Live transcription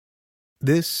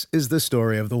This is the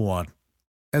story of the one.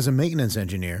 As a maintenance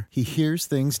engineer, he hears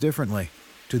things differently.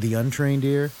 To the untrained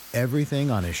ear,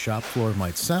 everything on his shop floor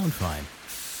might sound fine,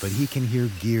 but he can hear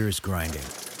gears grinding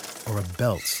or a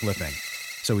belt slipping.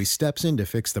 So he steps in to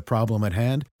fix the problem at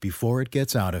hand before it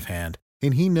gets out of hand.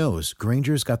 And he knows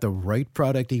Grainger's got the right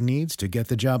product he needs to get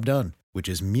the job done, which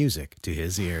is music to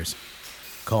his ears.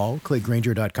 Call, click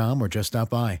Grainger.com, or just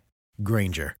stop by.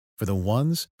 Grainger, for the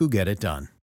ones who get it done.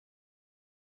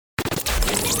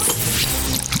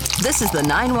 This is the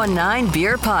 919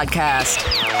 Beer Podcast,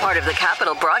 part of the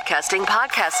Capital Broadcasting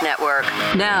Podcast Network.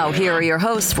 Now, here are your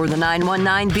hosts for the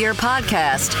 919 Beer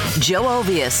Podcast, Joe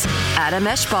Ovies, Adam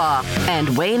Eschbaugh,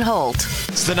 and Wayne Holt.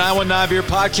 It's the 919 Beer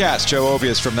Podcast. Joe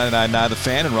Ovies from 99.9 The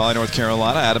Fan in Raleigh, North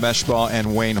Carolina. Adam Eschbaugh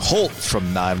and Wayne Holt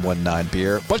from 919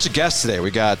 Beer. A bunch of guests today. We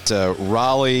got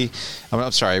we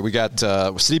got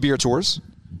City Beer Tours,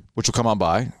 which will come on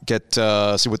by,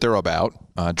 see what they're about,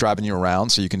 driving you around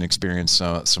so you can experience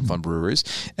some fun breweries.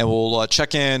 And we'll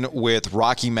check in with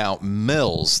Rocky Mount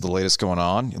Mills, the latest going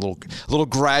on. A little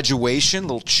graduation, a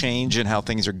little change in how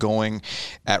things are going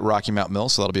at Rocky Mount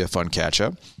Mills, so that'll be a fun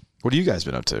catch-up. What have you guys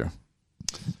been up to?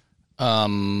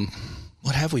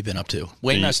 What have we been up to?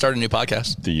 Wayne and I started a new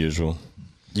podcast. The usual.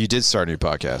 You did start a new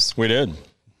podcast. We did.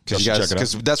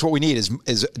 Because that's what we need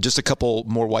is just a couple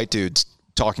more white dudes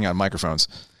talking on microphones.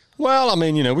 Well, I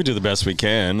mean, we do the best we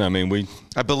can. I mean,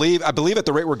 I believe at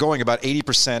the rate we're going, about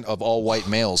 80% of all white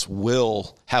males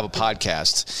will have a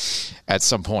podcast at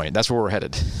some point. That's where we're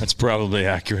headed. That's probably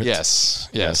accurate. Yes.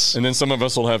 And then some of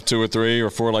us will have 2 or 3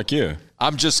 or 4 like you.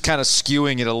 I'm just kind of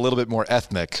skewing it a little bit more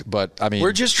ethnic, but I mean,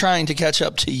 we're just trying to catch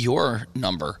up to your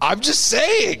number. I'm just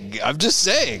saying. I just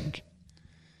think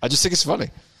it's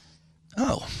funny.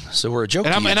 Oh, so we're a joke.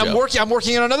 And I'm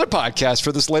working on another podcast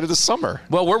for later this summer.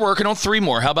 Well, we're working on 3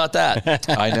 more. How about that?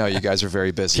 I know you guys are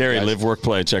very busy. Carrie, live, work,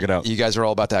 play. Check it out. You guys are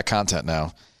all about that content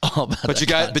now. But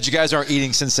you guys aren't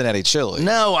eating Cincinnati chili.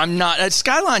 No, I'm not.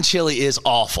 Skyline chili is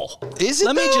awful. Is it?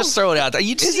 Let me just throw it out there.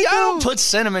 I don't put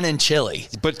cinnamon in chili.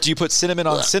 But do you put cinnamon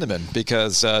on cinnamon?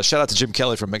 Because shout out to Jim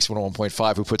Kelly from Mix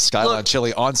 101.5 who put Skyline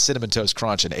chili on Cinnamon Toast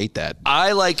Crunch and ate that.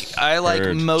 I like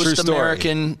most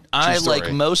American.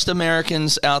 Like most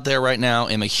Americans out there right now.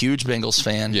 I'm a huge Bengals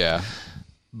fan. Yeah.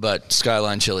 But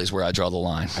Skyline Chili is where I draw the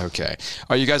line. Okay.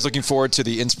 Are you guys looking forward to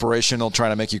the inspirational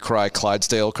Trying to Make You Cry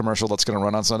Clydesdale commercial that's going to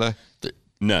run on Sunday?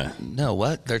 No,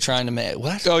 what? They're trying to make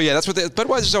what? Oh, yeah, that's what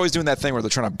Budweiser's always doing that thing where they're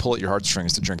trying to pull at your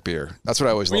heartstrings to drink beer. That's what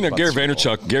I always love about Gary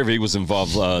Vaynerchuk, Gary V was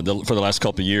involved for the last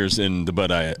couple of years in the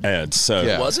Bud ads. So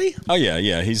yeah. Was he? Oh,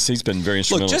 yeah. He's been very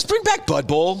instrumental. Look, just bring back Bud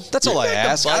Bowl. That's all I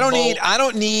ask. I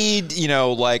don't need,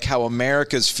 like how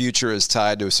America's future is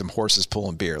tied to some horses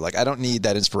pulling beer. Like, I don't need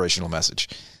that inspirational message.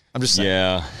 I'm just saying.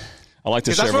 Yeah. I like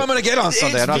the Chevrolet. That's what I'm going to get on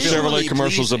Sunday. The Chevrolet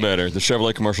commercials are better. The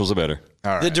Chevrolet commercials are better.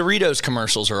 All right. The Doritos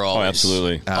commercials are always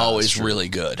absolutely always really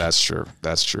good. That's true.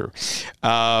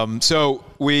 So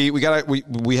we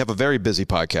have a very busy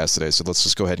podcast today, so let's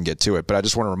just go ahead and get to it. But I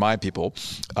just want to remind people,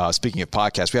 speaking of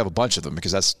podcasts, we have a bunch of them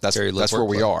because that's where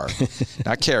we are.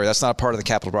 Not Carrie. That's not part of the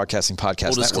Capital Broadcasting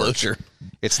Podcast Full Network. Disclosure.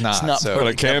 It's not. Well,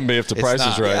 it can be if the price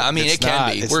is right. Yeah, I mean, it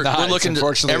can be. We're looking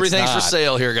to everything's for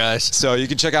sale here, guys. So you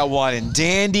can check out Wine and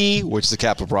Dandy, which is the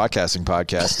Capital Broadcasting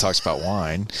Podcast. Talks about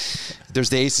wine. There's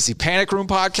the ACC Panic Room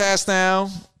podcast now.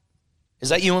 Is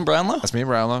that you and Brownlow? That's me and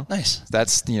Brownlow. Nice.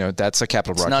 That's a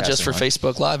Capital Broadcasting. It's not just for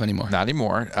Facebook Live anymore. Not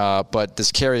anymore. But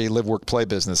this Carrie Live Work Play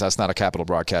business, that's not a Capital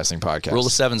Broadcasting podcast. Rule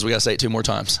of sevens, we got to say it 2 more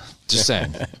times. Just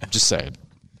saying.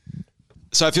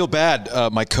 So I feel bad.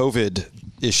 My COVID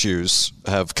issues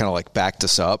have kind of like backed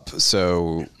us up.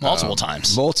 So multiple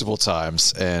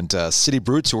times. And City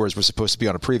Brew Tours were supposed to be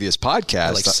on a previous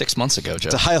podcast like 6 months ago, Joe,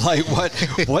 to highlight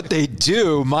what they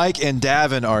do. Mike and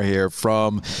Davin are here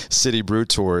from City Brew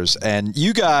Tours, and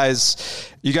you guys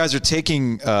are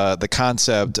taking the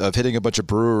concept of hitting a bunch of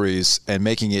breweries and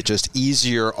making it just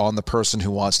easier on the person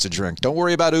who wants to drink. Don't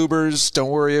worry about Ubers.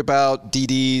 Don't worry about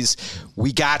DDs.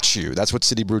 We got you. That's what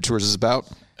City Brew Tours is about.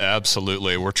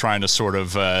 Absolutely. We're trying to sort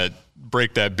of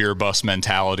break that beer bus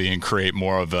mentality and create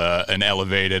more of an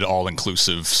elevated,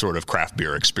 all-inclusive sort of craft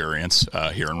beer experience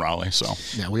here in Raleigh. So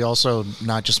yeah, we also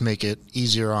not just make it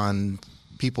easier on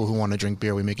people who want to drink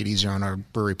beer, we make it easier on our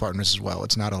brewery partners as well.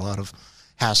 It's not a lot of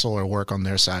hassle or work on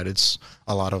their side. It's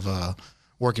a lot of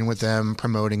working with them,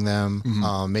 promoting them,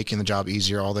 making the job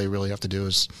easier. All they really have to do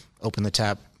is open the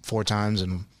tap 4 times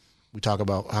and we talk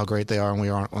about how great they are, and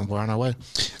we're on our way.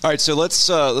 All right, so let's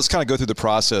kind of go through the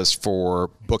process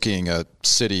for booking a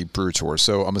city brew tour.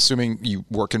 So I'm assuming you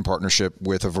work in partnership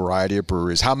with a variety of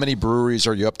breweries. How many breweries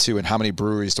are you up to, and how many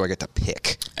breweries do I get to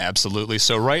pick? Absolutely.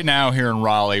 So right now here in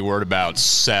Raleigh, we're at about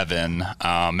 7,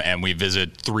 and we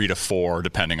visit 3 to 4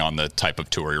 depending on the type of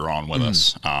tour you're on with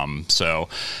us. So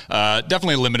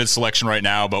definitely a limited selection right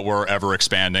now, but we're ever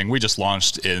expanding. We just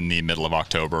launched in the middle of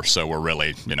October, so we're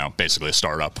really, basically a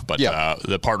startup. But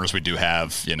the partners we do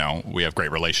have, we have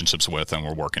great relationships with, and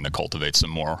we're working to cultivate some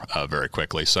more very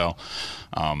quickly. So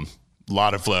a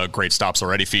lot of great stops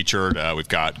already featured. We've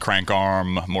got Crank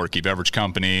Arm, Mordecai Beverage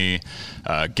Company,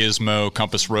 Gizmo,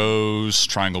 Compass Rose,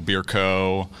 Triangle Beer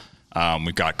Co.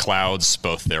 We've got Clouds,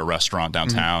 both their restaurant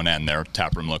downtown and their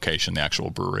taproom location, the actual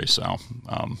brewery. So,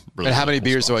 really and how many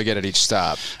beers do I get at each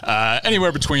stop?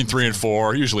 Anywhere between 3 and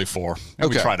 4, usually 4. And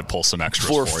we try to pull some extras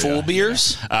for full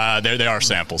beers? They are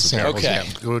samples. Okay.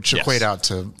 Yeah, which equate out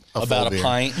to about a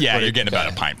pint. Yeah, you're getting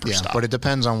about a pint per stop. But it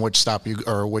depends on which stop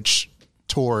which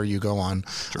tour you go on.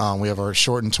 Sure. We have our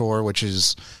shortened tour, which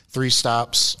is 3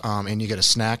 stops, and you get a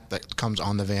snack that comes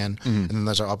on the van. And then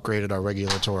there's our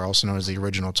regular tour, also known as the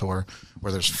original tour,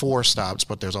 where there's 4 stops,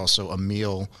 but there's also a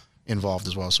meal involved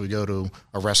as well. So we go to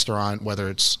a restaurant, whether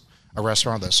it's a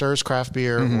restaurant that serves craft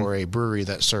beer or a brewery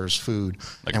that serves food,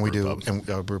 like and we do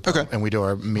and we do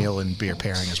our meal and beer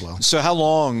pairing as well. So how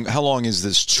long is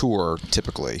this tour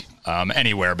typically?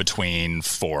 Anywhere between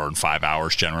 4 and 5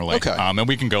 hours generally. And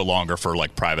we can go longer for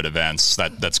like private events.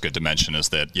 That's good to mention is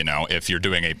that, if you're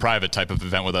doing a private type of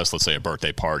event with us, let's say a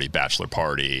birthday party, bachelor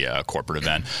party, corporate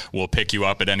event, we'll pick you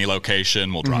up at any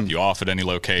location. We'll drop you off at any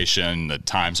location. The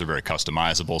times are very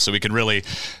customizable. So we can really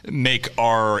make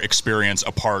our experience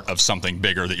a part of something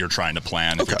bigger that you're trying to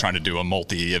plan. If you're trying to do a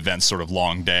multi-event sort of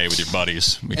long day with your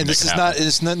buddies, we can and this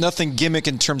is nothing gimmick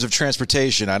in terms of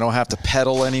transportation. I don't have to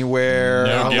pedal anywhere.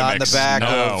 I'm not in the back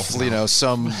of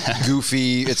some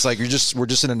goofy. It's like we're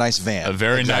just in a nice van. A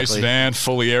very nice van,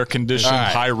 fully air conditioned,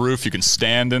 high roof. You can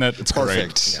stand in it. It's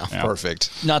perfect. Great. Yeah.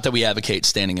 Perfect. Not that we advocate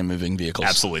standing and moving vehicles.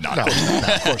 Absolutely not. No,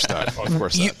 of course not. Of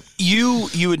course not.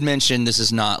 You had mentioned this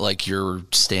is not like your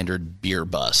standard beer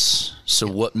bus. So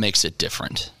what makes it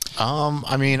different?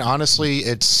 I mean, honestly,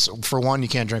 it's for one, you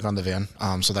can't drink on the van.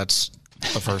 So that's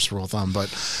the first rule of thumb,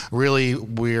 but really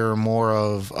we're more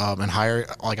of a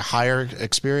higher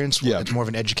experience. Yeah. It's more of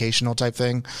an educational type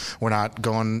thing. We're not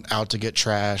going out to get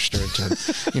trashed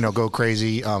or to go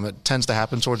crazy. It tends to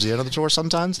happen towards the end of the tour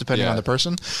sometimes, depending on the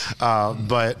person.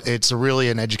 But it's really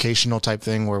an educational type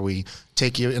thing where we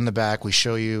take you in the back, we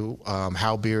show you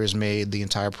how beer is made, the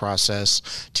entire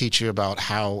process, teach you about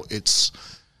how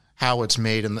it's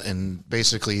made and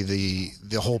basically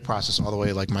the whole process all the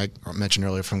way, like Mike mentioned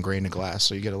earlier, from grain to glass.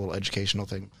 So you get a little educational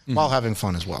thing while having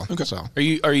fun as well. Okay. So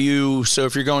so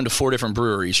if you're going to 4 different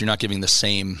breweries, you're not giving the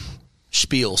same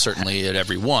spiel certainly at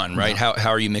every one, right? No. How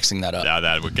are you mixing that up? Yeah,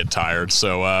 that would get tired.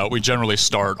 So we generally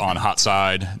start on hot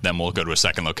side, then we'll go to a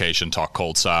second location, talk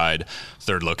cold side.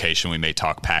 Third location, we may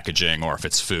talk packaging, or if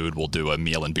it's food, we'll do a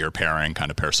meal and beer pairing, kind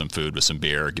of pair some food with some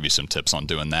beer, give you some tips on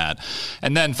doing that.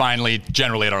 And then finally,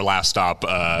 generally at our last stop,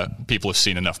 people have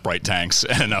seen enough bright tanks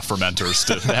and enough fermenters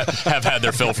to have had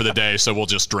their fill for the day, so we'll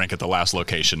just drink at the last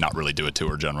location, not really do a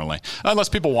tour generally. Unless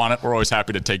people want it, we're always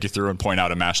happy to take you through and point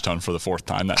out a mash tun for the 4th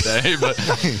time that day. But,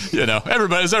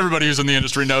 everybody who's in the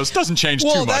industry knows, doesn't change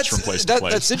too much from place to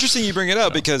place. That's interesting you bring it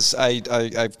up because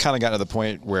I've kind of gotten to the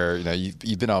point where,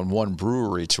 you've been on one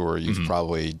brewery tour, you've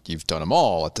done them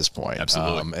all at this point.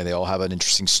 Absolutely. And they all have an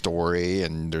interesting story,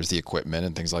 and there's the equipment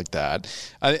and things like that.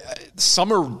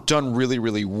 Some are done really,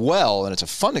 really well, and it's a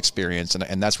fun experience,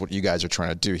 and that's what you guys are trying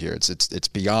to do here. It's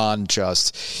beyond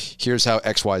just here's how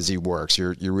XYZ works.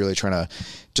 You're really trying to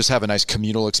just have a nice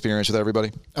communal experience with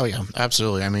everybody. Oh yeah,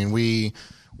 absolutely. I mean, we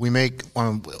make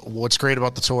what's great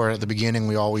about the tour at the beginning.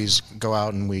 We always go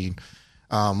out and we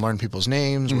learn people's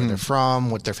names, where they're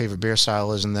from, what their favorite beer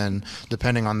style is, and then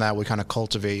depending on that, we kind of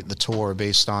cultivate the tour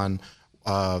based on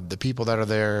the people that are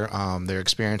there, their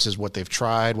experiences, what they've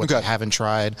tried, what they haven't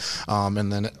tried,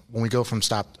 and then when we go from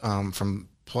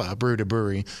brewery to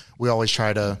brewery, we always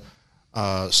try to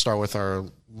start with our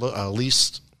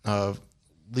least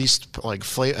like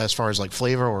as far as like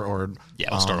flavor or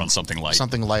we'll start on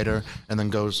something lighter, and then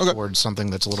goes towards something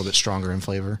that's a little bit stronger in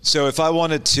flavor. So if I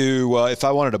wanted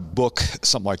to book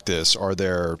something like this, are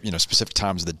there specific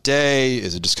times of the day?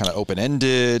 Is it just kind of open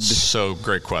ended? So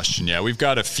great question. Yeah, we've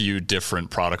got a few different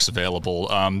products available.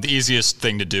 The easiest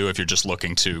thing to do if you're just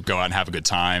looking to go out and have a good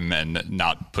time and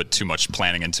not put too much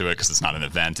planning into it because it's not an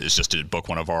event is just to book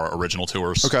one of our original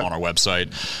tours on our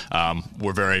website.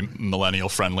 We're very millennial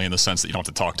friendly in the sense that you don't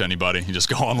have to talk to anybody. You just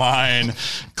go online,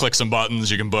 click some buttons.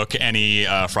 You can book any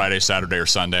Friday, Saturday, or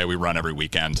Sunday. We run every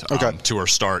weekend. Okay.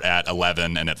 Tours start at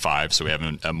 11 and at 5, so we have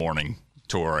a morning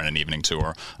tour and an evening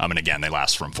tour. And again, they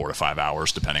last from 4 to 5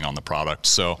 hours depending on the product.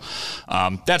 So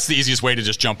that's the easiest way to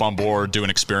just jump on board, do an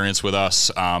experience with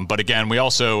us. But again, we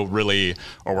also really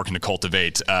are working to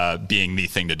cultivate being the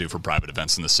thing to do for private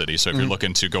events in the city. So if you're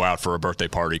looking to go out for a birthday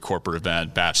party, corporate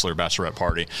event, bachelor, bachelorette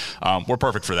party, we're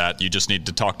perfect for that. You just need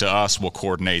to talk to us. We'll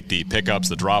coordinate the pickups,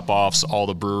 the drop-offs, all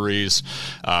the breweries,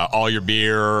 all your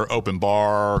beer, open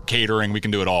bar, catering. We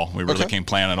can do it all. We really can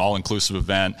plan an all-inclusive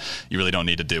event. You really don't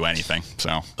need to do anything.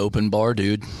 So open bar,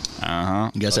 dude. You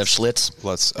guys have Schlitz?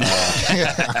 Let's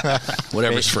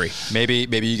whatever's free. Maybe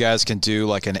you guys can do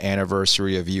like an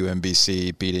anniversary of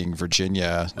UMBC beating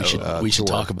Virginia. We should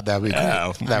talk about that. Would be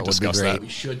great. That would be great. We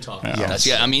should talk about that.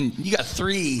 Yeah, I mean, you got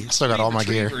 3. Still got all my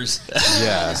gear. On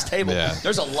this table. Yeah.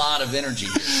 There's a lot of energy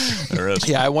here. There is.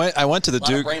 Yeah, I went to the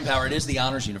Duke. Brain power. It is the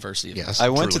Honors University. Yes, I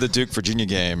went to the Duke Virginia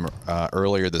game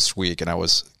earlier this week, and I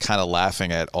was kind of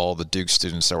laughing at all the Duke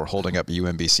students that were holding up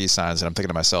UMBC signs, and I'm thinking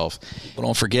to myself, but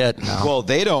don't forget. Well,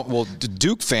 they don't. Well,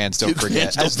 Duke fans don't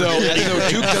forget. As though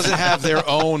Duke doesn't have their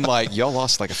own, like, y'all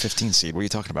lost like a 15 seed. What are you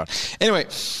talking about? Anyway,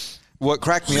 what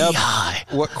cracked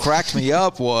me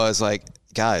up was, like,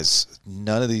 guys,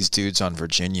 none of these dudes on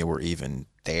Virginia were even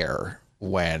there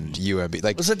when UMB,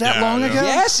 like, was it that long ago?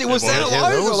 Yes, it was that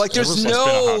long ago. Like, there's no. It's been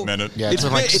a hot minute. Yeah,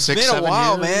 it's been a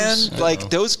while, man. Like,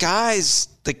 those guys,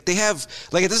 like, they have,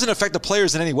 like, it doesn't affect the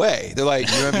players in any way. They're like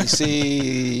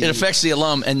UMBC. It affects the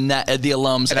alums, and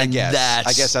I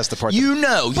guess that's the part.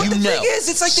 But the thing is,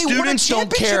 it's like they won a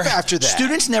championship after that.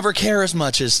 Students never care as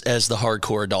much as the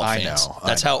hardcore adult fans.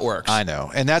 That's how it works. I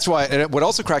know, and that's why. And what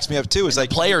also cracks me up too is, like,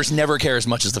 players never care as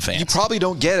much as the fans. You probably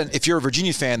don't get it if you're a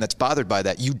Virginia fan that's bothered by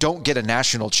that. You don't get a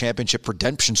national championship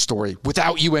redemption story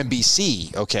without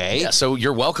UMBC. Okay. Yeah. So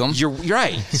you're welcome. You're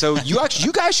right. So you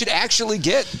guys should actually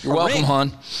get. You're welcome,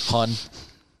 hon.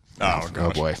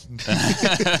 Oh boy.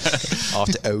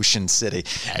 Off to Ocean City.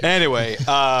 Anyway,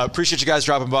 appreciate you guys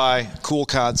dropping by. Cool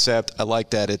concept. I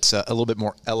like that it's a little bit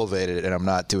more elevated, and I'm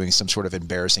not doing some sort of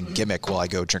embarrassing gimmick while I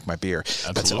go drink my beer.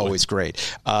 Absolutely. That's always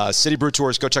great. City Brew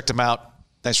Tours, go check them out.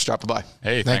 Thanks for dropping by.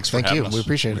 Hey, thanks for having us. We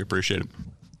appreciate it. We appreciate it.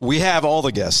 We have all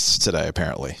the guests today,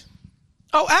 apparently.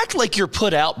 Oh, act like you're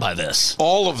put out by this.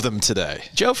 All of them today.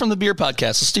 Joe from the Beer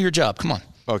Podcast. Let's do your job. Come on.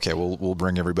 Okay, we'll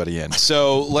bring everybody in.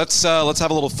 So let's have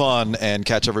a little fun and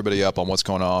catch everybody up on what's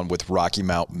going on with Rocky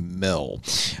Mount Mill.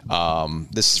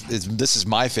 This is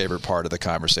my favorite part of the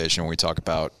conversation when we talk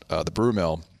about the brew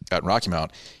mill out in Rocky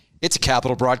Mount. It's a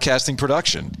Capital Broadcasting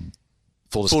production.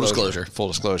 Full disclosure.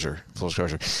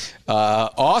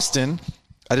 Austin,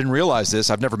 I didn't realize this.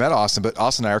 I've never met Austin, but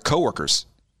Austin and I are coworkers.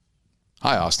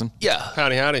 Hi, Austin. Yeah.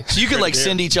 Howdy. So you could like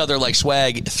send each other like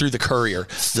swag through the courier,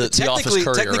 the office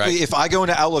courier, technically, right? If I go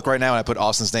into Outlook right now and I put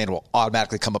Austin's name, it will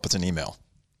automatically come up as an email.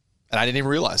 And I didn't even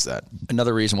realize that.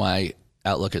 Another reason why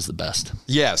Outlook is the best.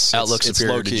 Yes. Outlook's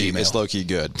superior to Gmail. It's low-key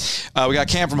good. We got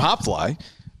Cam from Hopfly,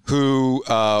 who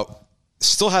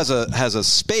still has a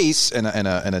space and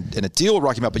a deal with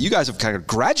Rocky Mount, but you guys have kind of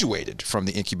graduated from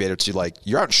the incubator to, like,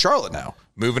 you're out in Charlotte now.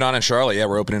 Moving on in Charlotte, yeah,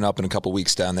 we're opening up in a couple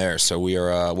weeks down there. So we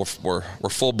are we're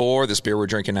full bore. This beer we're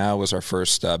drinking now was our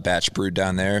first batch brewed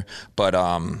down there. But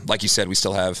like you said, we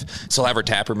still have our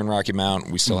tap room in Rocky Mount.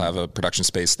 We still have a production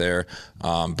space there,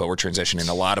 but we're transitioning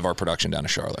a lot of our production down to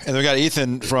Charlotte. And we got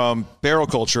Ethan from Barrel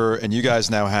Culture, and you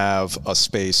guys now have a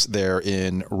space there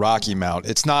in Rocky Mount.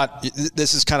 It's not.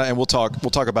 This is kind of, and we'll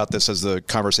talk about this as the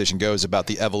conversation goes about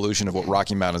the evolution of what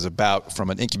Rocky Mount is about, from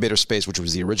an incubator space, which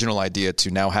was the original idea, to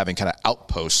now having kind of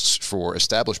outposts for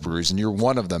established breweries, and you're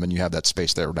one of them, and you have that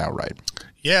space there now, right?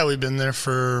 Yeah, we've been there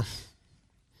for a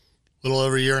little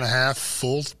over a year and a half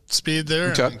full speed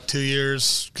there, okay. Like 2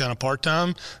 years kind of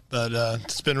part-time, but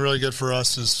it's been really good for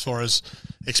us as far as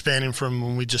expanding from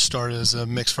when we just started as a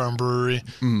mixed farm brewery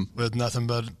with nothing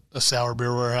but a sour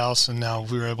beer warehouse, and now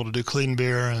we were able to do clean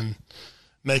beer and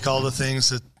make all the things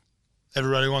that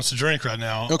everybody wants to drink right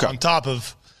now, on top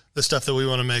of the stuff that we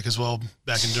want to make as well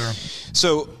back in Durham.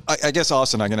 So I guess,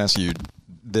 Austin, I can ask you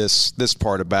this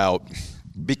part about,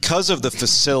 because of the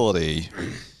facility,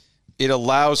 it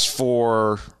allows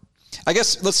for, I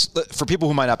guess, for people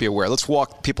who might not be aware, let's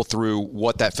walk people through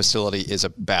what that facility is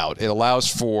about. It allows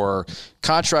for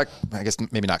contract, I guess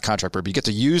maybe not contract, but you get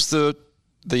to use the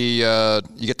you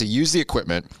get to use the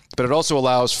equipment, but it also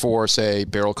allows for, say,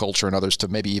 Barrel Culture and others to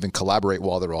maybe even collaborate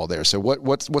while they're all there. So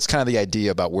what's kind of the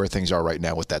idea about where things are right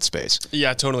now with that space?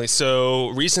 Yeah, totally. So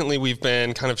recently we've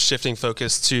been kind of shifting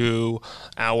focus to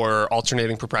our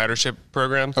alternating proprietorship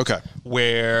program. Okay.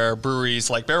 Where breweries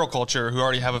like Barrel Culture, who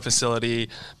already have a facility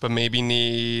but maybe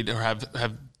need or have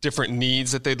different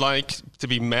needs that they'd like to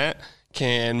be met,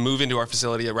 can move into our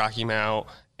facility at Rocky Mount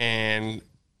and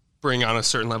bring on a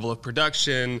certain level of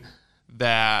production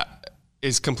that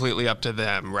is completely up to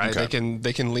them, right? Okay.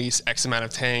 They can lease X amount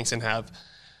of tanks and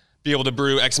be able to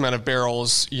brew X amount of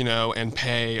barrels, and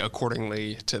pay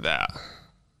accordingly to that.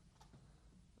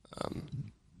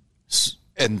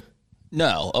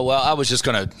 No. Well, I was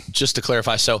just to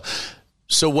clarify. So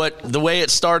the way it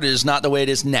started is not the way it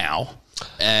is now,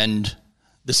 and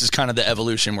this is kind of the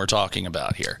evolution we're talking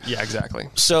about here. Yeah, exactly.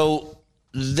 So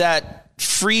that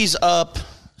frees up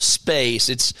space.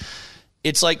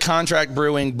 It's like contract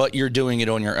brewing, but you're doing it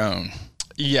on your own.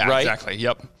 Yeah, right? Exactly.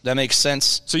 Yep. That makes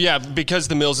sense. So yeah, because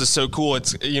the Mills is so cool,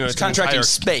 it's contracting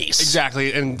space.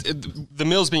 Exactly. And the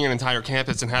Mills being an entire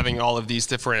campus and having all of these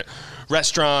different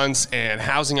restaurants and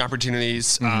housing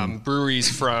opportunities,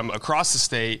 breweries from across the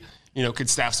state, could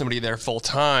staff somebody there full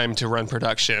time to run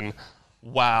production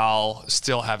while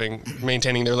still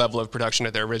maintaining their level of production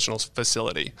at their original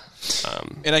facility.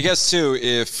 And I guess too,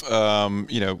 if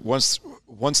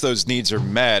once those needs are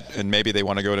met and maybe they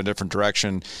want to go in a different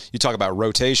direction, you talk about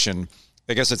rotation.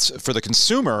 I guess it's for the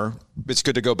consumer, it's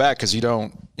good to go back because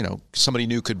somebody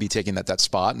new could be taking that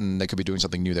spot and they could be doing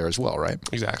something new there as well, right?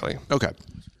 Exactly. Okay.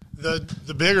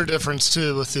 The bigger difference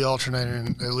too with the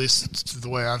alternating, at least the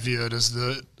way I view it, is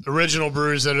the original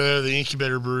breweries that are there, the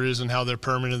incubator breweries, and how they're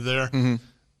permitted there. Mm-hmm.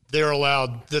 They're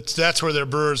allowed. That's where their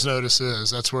brewer's notice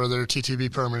is. That's where their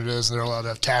TTB permit is. And they're allowed to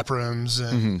have tap rooms.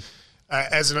 And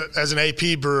as an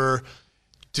AP brewer,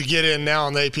 to get in now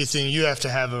on the AP thing, you have to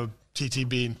have a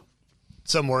TTB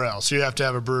somewhere else. You have to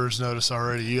have a brewer's notice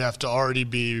already. You have to already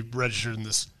be registered in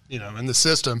this, in the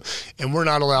system. And we're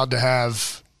not allowed to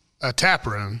have a tap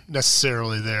room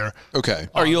necessarily there. Okay.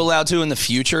 Are you allowed to in the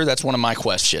future? That's one of my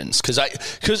questions.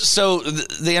 So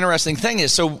the interesting thing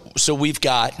is, so we've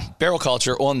got Barrel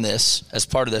Culture on this as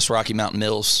part of this Rocky Mountain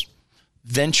Mills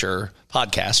venture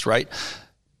podcast, right?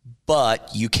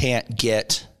 But you can't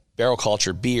get Barrel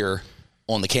Culture beer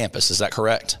on the campus. Is that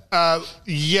correct?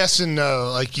 Yes and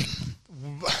no.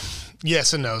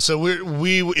 Yes and no. So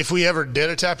we if we ever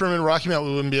did a tap room in Rocky Mount,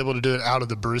 we wouldn't be able to do it out of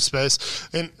the brew space.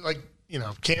 And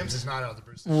Cam's is not out of the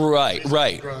brew space.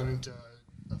 Right. Run into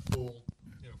a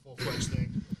full-fledged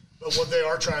thing. But what they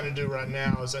are trying to do right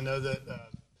now is, I know that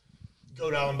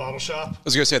Goat Island Bottle Shop. I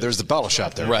was going to say, there's the bottle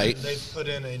shop there. Right. They've put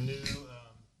in a new,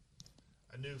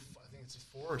 I think it's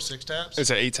 4 or 6 taps. It's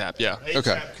an 8-tap, yeah.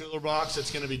 8-tap cooler box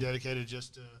that's going to be dedicated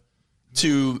just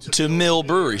to mill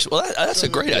breweries. Well, that's a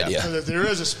great idea. So that there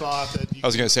is a spot that you I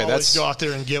was going to say, always go out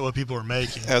there and get what people are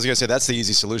making. I was going to say that's the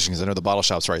easy solution because I know the bottle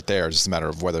shop's right there. It's just a matter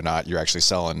of whether or not you're actually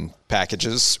selling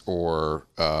packages or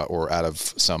out of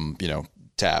some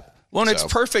tap. Well, and it's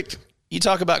perfect. You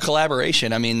talk about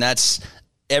collaboration. I mean, that's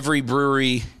every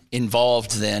brewery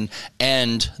involved then,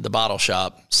 and the bottle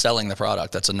shop selling the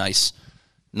product. That's a nice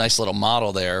little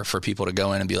model there for people to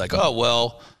go in and be like, oh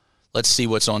well, let's see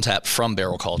what's on tap from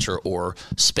Barrel Culture or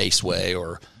Spaceway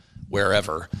or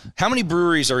wherever. How many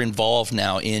breweries are involved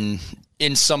now in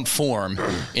some form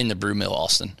in the brew mill,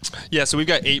 Austin? Yeah, so we've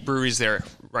got 8 breweries there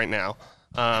right now,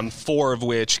 4 of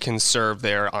which can serve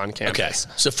there on campus.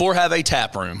 Okay, so 4 have a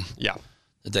tap room. Yeah.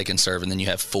 That they can serve, and then you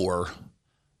have 4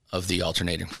 of the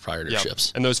alternating proprietorships.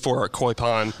 Yep. And those 4 are Koi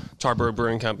Pond, Tarboro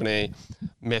Brewing Company,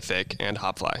 Mythic, and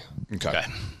Hopfly. Okay.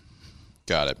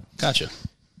 Got it. Gotcha.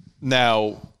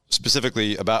 Now,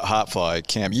 specifically about Hopfly,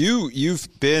 Cam, you've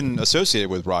been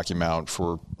associated with Rocky Mount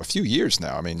for a few years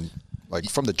now. I mean, like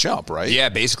from the jump, right? Yeah,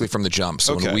 basically from the jump.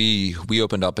 So when we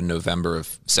opened up in November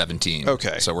of 17.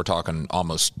 Okay. So we're talking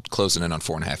almost closing in on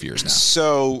 4.5 years now.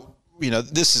 So,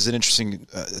 this is an interesting,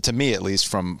 to me at least,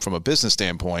 from a business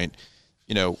standpoint,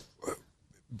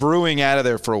 brewing out of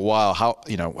there for a while,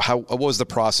 what was the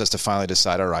process to finally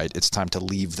decide, all right, it's time to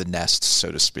leave the nest,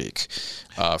 so to speak,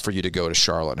 for you to go to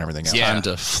Charlotte and everything else? Time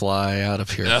to fly out of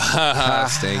here.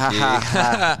 Stinky.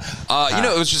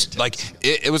 It was just like,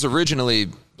 it was originally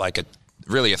like a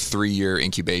 3-year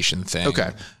incubation thing. Okay.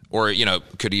 Or,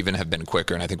 could even have been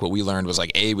quicker. And I think what we learned was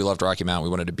like, A, we loved Rocky Mount. We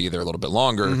wanted to be there a little bit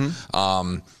longer.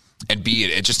 Mm-hmm. And B,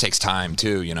 it just takes time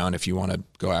too, and if you want to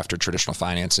go after traditional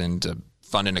financing to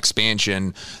fund an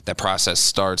expansion, that process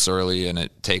starts early and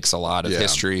it takes a lot of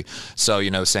history. So,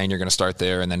 saying you're going to start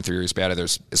there and then 3 years out of there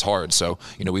is hard. So,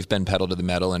 we've been pedal to the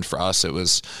metal. And for us, it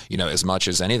was, as much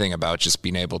as anything about just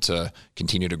being able to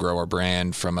continue to grow our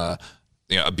brand from a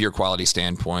beer quality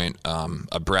standpoint,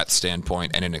 a breadth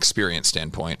standpoint, and an experience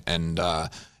standpoint. And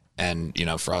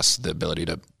for us, the ability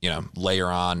to, layer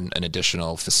on an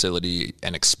additional facility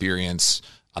and experience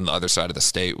on the other side of the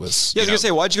state was. Yeah, I was going to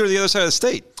say, why'd you go to the other side of the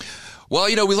state? Well,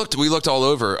 we looked all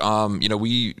over.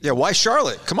 Why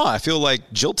Charlotte? Come on, I feel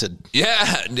like jilted. Yeah.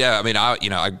 I mean, I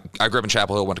grew up in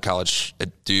Chapel Hill, went to college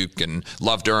at Duke, and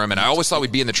loved Durham, and I always thought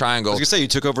we'd be in the Triangle. I was gonna say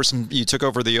you took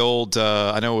over the old.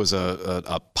 I know it was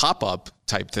a pop-up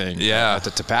type thing. At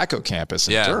the Tobacco campus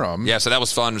in Durham. Yeah, so that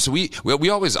was fun. So we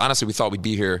always honestly we thought we'd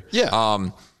be here. Yeah.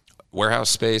 Warehouse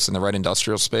space and the right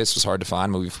industrial space was hard to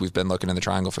find. We've been looking in the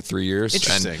Triangle for 3 years.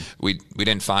 Interesting. And we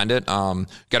didn't find it. Got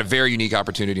a very unique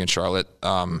opportunity in Charlotte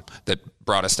that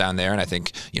brought us down there. And I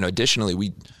think, additionally,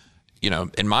 we,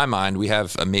 in my mind, we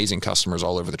have amazing customers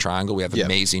all over the Triangle. We have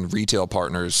amazing retail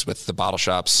partners with the bottle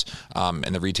shops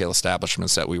and the retail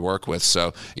establishments that we work with.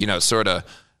 So, sort of,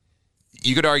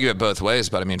 you could argue it both ways.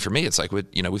 But I mean, for me, it's like,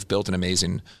 we've built an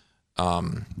amazing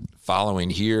following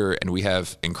here, and we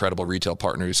have incredible retail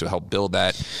partners who help build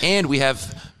that, and we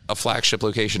have a flagship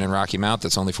location in Rocky Mount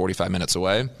that's only 45 minutes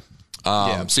away.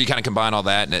 So you kind of combine all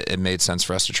that, and it made sense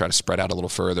for us to try to spread out a little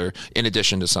further, in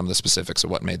addition to some of the specifics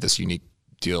of what made this unique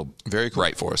deal very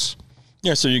right for us.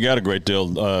 Yeah, so you got a great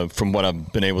deal from what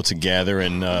I've been able to gather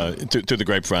and through the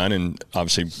grapevine, and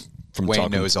obviously from Wayne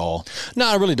talking. knows all. No,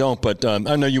 I really don't. But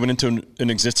I know you went into an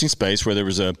existing space where there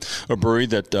was a brewery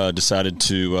that decided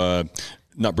to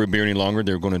not brew beer any longer.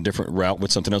 They were going a different route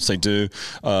with something else they do.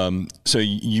 So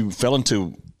you fell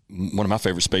into one of my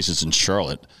favorite spaces in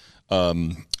Charlotte.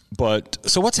 But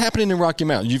so what's happening in Rocky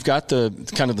Mount? You've got the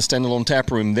kind of the standalone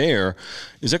tap room there.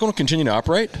 Is that going to continue to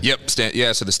operate? Yep. So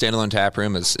the standalone tap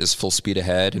room is full speed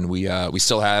ahead, and we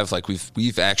still have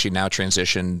we've actually now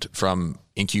transitioned from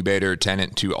incubator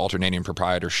tenant to alternating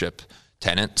proprietorship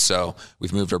tenant. So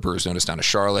we've moved our Brewers Notice down to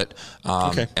Charlotte,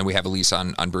 and we have a lease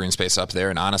on brewing space up there.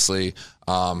 And honestly,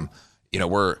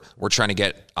 we're trying to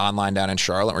get online down in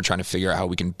Charlotte. We're trying to figure out how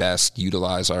we can best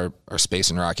utilize our space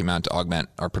in Rocky Mount to augment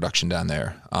our production down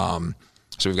there.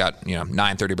 So we've got 9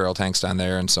 30-barrel tanks down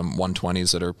there and some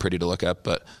 120s that are pretty to look at,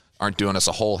 but aren't doing us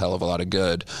a whole hell of a lot of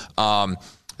good.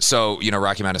 So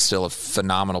Rocky Mount is still a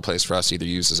phenomenal place for us to either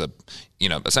use as a,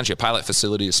 essentially a pilot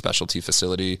facility, a specialty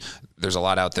facility. There's a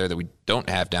lot out there that we don't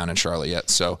have down in Charlotte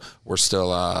yet. So we're still,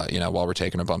 while we're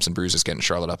taking our bumps and bruises, getting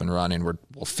Charlotte up and running,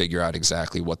 we'll figure out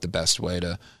exactly what the best way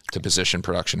to position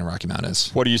production in Rocky Mount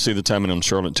is. What do you see the timing on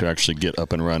Charlotte to actually get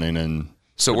up and running and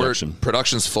so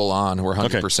production's full on. We're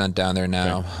 100% down there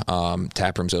now. Okay.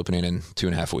 Tap room's opening in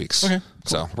 2.5 weeks. Okay.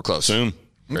 So we're close. Soon.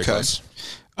 Very close.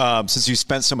 Since you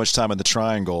spent so much time in the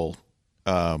Triangle,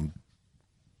 how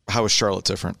is Charlotte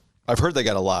different? I've heard they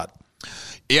got a lot.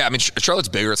 Yeah, I mean, Charlotte's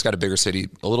bigger. It's got a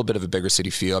little bit of a bigger city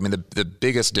feel. I mean, the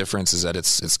biggest difference is that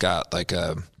it's got like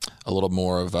a little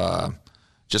more of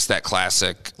just that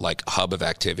classic like hub of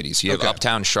activities. You have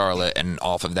uptown Charlotte, and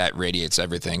off of that radiates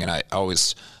everything. And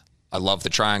I love the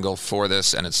Triangle for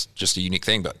this, and it's just a unique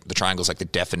thing, but the Triangle is like the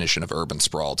definition of urban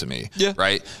sprawl to me,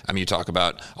 right? I mean, you talk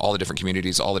about all the different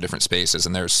communities, all the different spaces,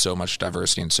 and there's so much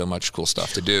diversity and so much cool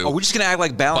stuff to do. Are we just going to act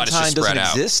like Ballantyne doesn't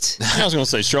exist? I was going to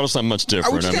say, Charlotte's not much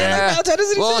different. Are we just going to act like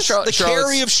Ballantyne doesn't exist? The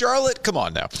Cary of Charlotte? Come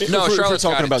on now. No, if Charlotte's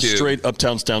we're talking about too. straight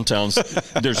uptowns,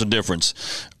 downtowns, there's a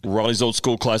difference. Raleigh's old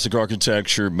school classic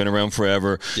architecture, been around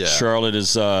forever. Yeah. Charlotte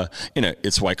is,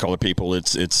 it's white collar people.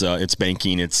 It's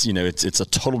banking. It's a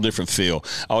total different feel.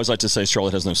 I always like to say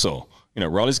Charlotte has no soul.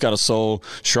 Raleigh's got a soul.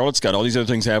 Charlotte's got all these other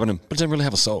things happening, but it doesn't really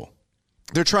have a soul.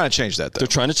 They're trying to change that, though. They're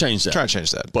trying to change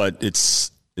that. But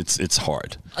it's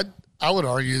hard. I would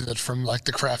argue that from like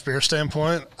the craft beer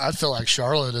standpoint, I feel like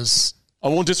Charlotte is. I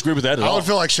won't disagree with that at all. I would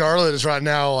feel like Charlotte is right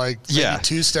now like maybe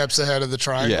 2 steps ahead of the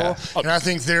Triangle. Yeah. And I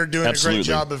think they're doing a great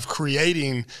job of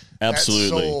creating that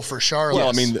soul for Charlotte. Well,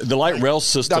 I mean, the light rail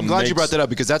system. I'm glad you brought that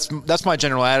up because that's my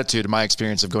general attitude and my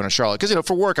experience of going to Charlotte. Because,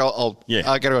 for work, I got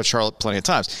to go to Charlotte plenty of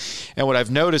times. And what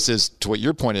I've noticed is, to what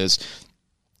your point is,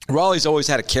 Raleigh's always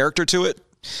had a character to it.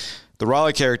 The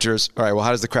Raleigh characters, all right, well, how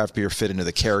does the craft beer fit into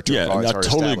the character? Yeah, I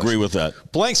totally agree with that.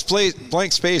 Blank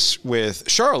space with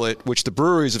Charlotte, which the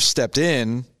breweries have stepped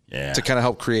in to kind of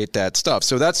help create that stuff.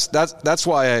 So that's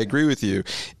why I agree with you,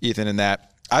 Ethan, in that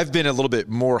I've been a little bit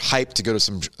more hyped to go to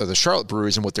some of the Charlotte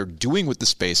breweries and what they're doing with the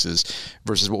spaces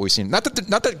versus what we've seen. Not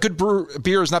that good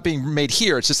beer is not being made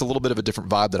here. It's just a little bit of a different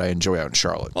vibe that I enjoy out in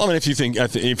Charlotte. Well, I mean,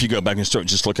 if you go back and start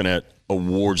just looking at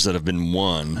awards that have been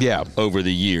won over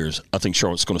the years, I think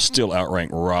Charlotte's going to still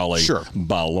outrank Raleigh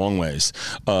by a long ways.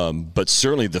 But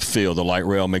certainly the field, the light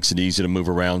rail makes it easy to move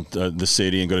around the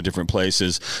city and go to different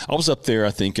places. I was up there,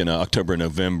 I think, in October and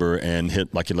November and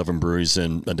hit like 11 breweries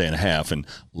in a day and a half and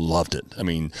loved it. I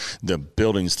mean, the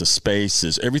buildings, the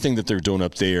spaces, everything that they're doing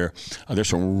up there, there's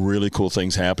some really cool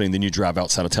things happening. Then you drive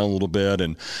outside of town a little bit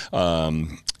and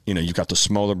you've got the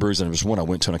smaller breweries, and there was one I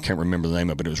went to, and I can't remember the name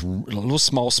of it, but it was a little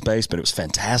small space, but it was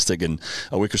fantastic. And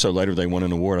a week or so later, they won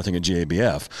an award, I think, at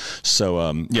GABF. So,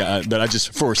 but I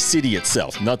just, for a city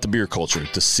itself, not the beer culture,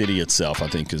 the city itself, I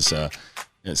think is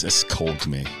it's cold to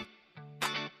me.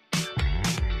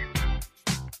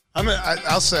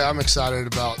 I'll say I'm excited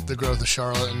about the growth of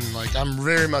Charlotte, and I'm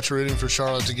very much rooting for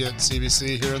Charlotte to get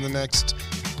CBC here in the next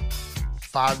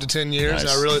 5 to 10 years.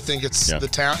 Nice. I really think it's the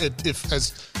town. If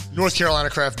as North Carolina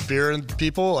craft beer and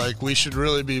people, we should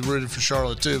really be rooting for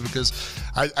Charlotte too, because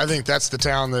I think that's the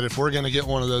town that if we're going to get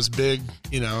one of those big,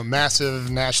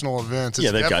 massive national events,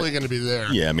 it's definitely going to be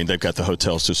there. Yeah, I mean, they've got the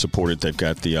hotels to support it. They've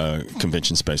got the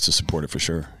convention space to support it for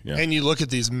sure. Yeah. And you look at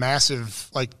these massive,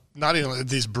 not even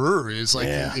these breweries,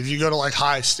 if you go to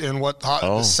Heist and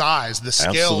the size, the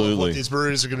scale of what these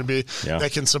breweries are going to be,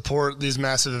 that can support these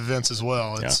massive events as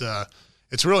well.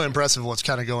 It's really impressive what's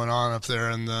kind of going on up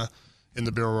there in the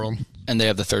beer world. And they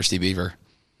have the Thirsty Beaver.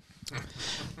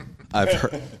 I've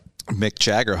heard Mick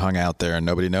Jagger hung out there and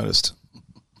nobody noticed.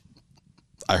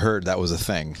 I heard that was a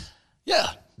thing.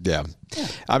 Yeah.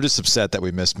 I'm just upset that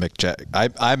we missed Mick Jagger.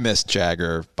 I missed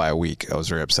Jagger by a week. I was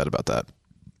very upset about that.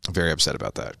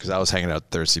 Because I was hanging out at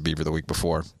Thirsty Beaver the week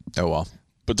before. Oh, well.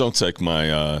 But don't take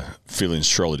my feelings,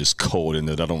 Charlotte, is cold in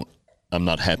that I'm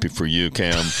not happy for you,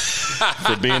 Cam,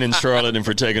 for being in Charlotte and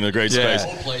for taking a great space.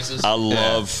 I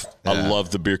love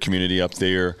the beer community up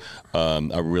there.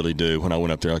 I really do. When I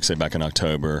went up there, like I say, back in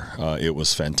October, it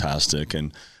was fantastic.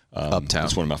 And Uptown.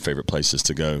 It's one of my favorite places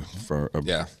to go for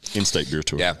a in-state beer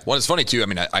tour. Yeah. Well, it's funny, too. I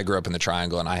mean, I grew up in the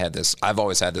Triangle, and I've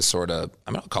always had this sort of,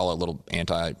 I'm going to call it a little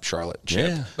anti-Charlotte chip.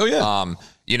 Yeah. Oh,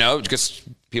 yeah. Because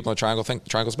people in the Triangle think the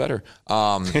Triangle's better.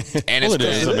 And it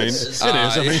is.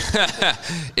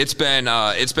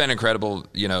 It's been incredible,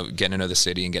 getting to know the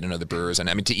city and getting to know the brewers. And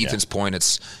I mean, to Ethan's point,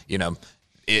 it's,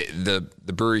 the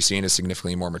brewery scene is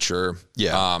significantly more mature.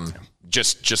 Yeah.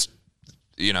 Just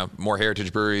more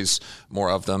heritage breweries,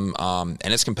 more of them, and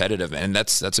it's competitive, and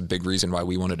that's a big reason why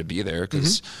we wanted to be there,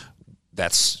 because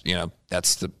that's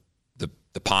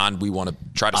the pond we want to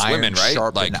try to swim in, right?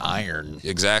 Sharpen iron.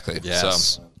 Exactly.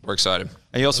 Yes. So we're excited.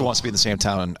 And he also wants to be in the same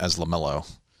town as LaMelo.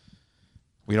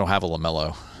 We don't have a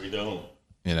LaMelo. We don't.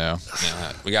 Yeah,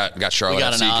 we got Charlotte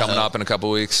FC coming up in a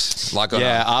couple weeks. A lot going on.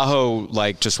 Yeah, Aho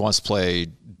just wants to play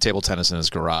table tennis in his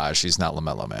garage. He's not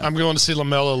LaMelo, man. I'm going to see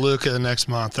LaMelo Luka next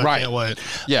month. I can't wait.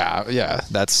 Yeah,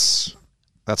 that's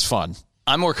fun.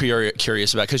 I'm more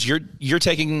curious about, because you're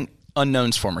taking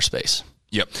Unknown's former space.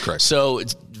 Yep, correct. So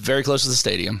it's very close to the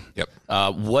stadium. Yep.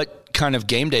 What kind of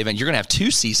game day event? You're going to have 2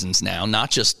 seasons now,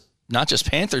 not just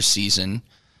Panthers season.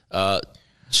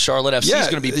 Charlotte FC is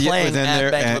going to be playing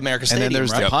at Bank of America Stadium. And then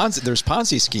there's right? there's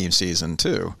Ponzi scheme season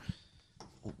too.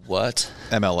 What?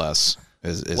 MLS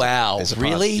is wow, is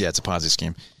really? Yeah, it's a Ponzi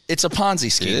scheme. It's a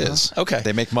Ponzi scheme. It is. Okay.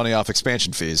 They make money off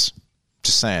expansion fees.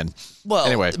 Just saying. Well,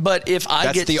 anyway, but if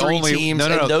I get 3 teams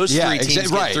and those 3 teams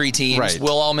get 3 teams,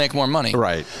 we'll all make more money.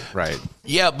 Right.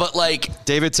 Yeah, but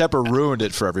David Tepper ruined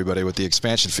it for everybody with the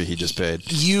expansion fee he just paid.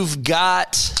 You've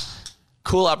got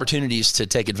cool opportunities to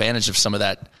take advantage of some of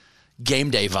that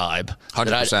game day vibe.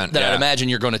 100%. That I'd imagine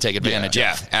you're going to take advantage of.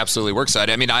 Yeah, absolutely. We're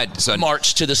excited. I mean,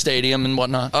 march to the stadium and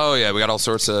whatnot. Oh yeah, we got all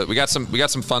sorts of. We got some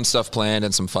fun stuff planned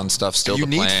and some fun stuff still to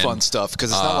plan. You need fun stuff because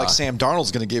it's not like Sam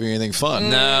Darnold's going to give you anything fun.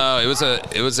 No, it was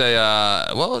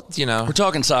a. Well, we're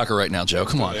talking soccer right now, Joe.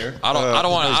 Come on. I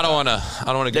don't want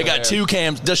to. They got 2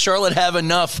 cams. Does Charlotte have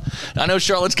enough? I know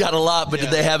Charlotte's got a lot, but did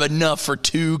they have enough for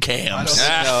 2 cams?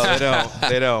 No,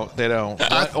 they don't.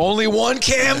 Only 1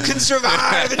 cam can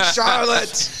survive in Charlotte.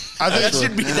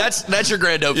 That's your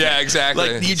grand opening. Yeah,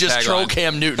 exactly. You just troll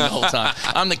Cam Newton the whole time.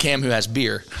 I'm the Cam who has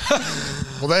beer.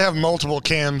 Well, they have multiple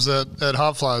cams at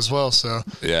Hopfly as well, so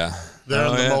yeah. They're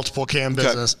in the multiple cam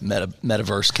business.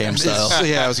 Metaverse cam style.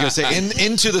 Yeah, I was going to say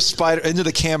into the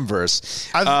Camverse.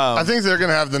 I think they're going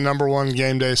to have the number 1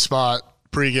 game day spot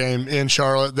pregame in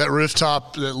Charlotte. That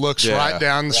rooftop that looks right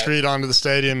down the street onto the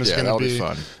stadium is going to be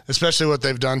fun. Especially what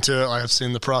they've done to it. I've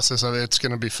seen the process of it. It's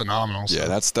going to be phenomenal. So. Yeah,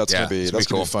 that's going to be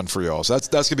cool. Fun for y'all. So that's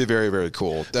going to be very, very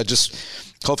cool.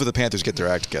 Hopefully the Panthers get their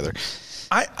act together.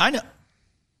 I know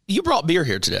you brought beer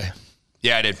here today.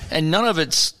 Yeah, I did, and none of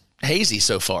it's hazy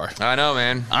so far. I know,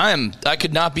 man. I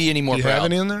could not be any more proud. Do you have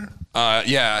any in there?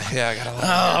 Yeah, I got a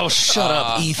lot. Oh, shut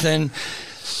up, Ethan.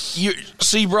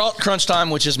 So you brought Crunch Time,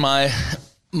 which is my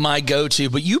go-to,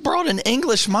 but you brought an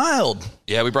English mild.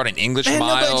 Yeah, we brought an English Man,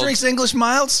 mild. nobody drinks English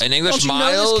milds. An English Don't you know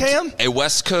mild, this, Cam? a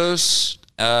West Coast,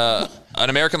 an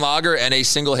American lager, and a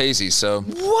single hazy. So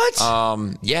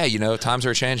what? Yeah, times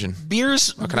are changing.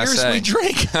 Beers What can I say? we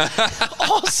drink.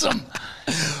 Awesome.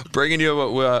 Bringing you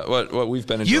what we've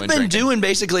been enjoying. You've been drinking. doing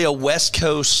basically a West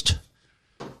Coast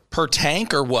per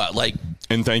tank or what? Like,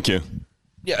 And thank you.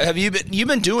 yeah, you've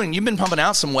been pumping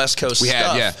out some West Coast We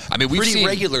stuff. have, yeah. I mean, we've pretty seen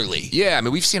regularly. Yeah, I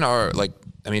mean, we've seen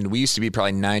we used to be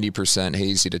probably 90%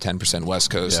 hazy to 10% West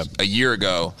Coast a year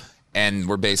ago, and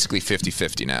we're basically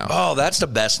 50-50 now. Oh, that's the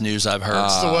best news I've heard.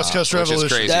 It's the West Coast Which is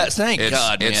Revolution. crazy. Thank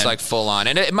God, It's man. like full on,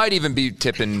 and it might even be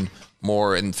tipping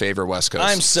more in favor of West Coast.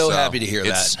 I'm so happy to hear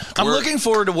that. I'm looking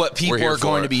forward to what people here are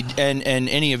going for to be, and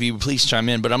any of you, please chime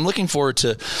in, but I'm looking forward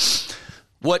to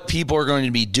what people are going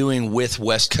to be doing with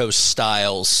West Coast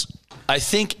styles. I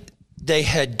think they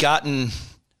had gotten,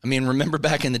 remember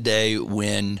back in the day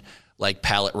when like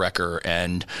Pallet Wrecker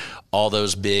and all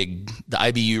those the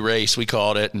IBU race, we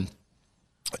called it, and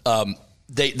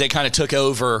they kind of took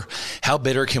over. How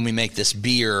bitter can we make this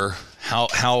beer?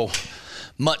 How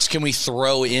much can we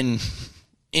throw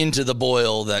into the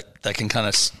boil that can kind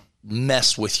of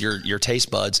mess with your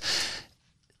taste buds?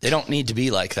 They don't need to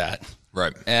be like that,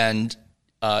 Right. And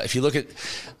if you look at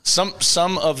some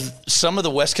of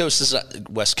the West Coasts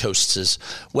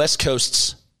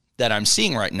that I'm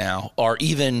seeing right now are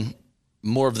even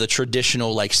more of the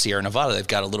traditional, like Sierra Nevada. They've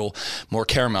got a little more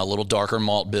caramel, a little darker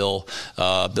malt bill,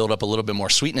 build up a little bit more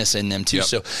sweetness in them too.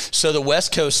 Yep. So the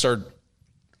West Coasts are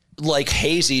like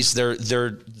hazies.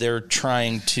 They're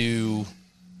trying to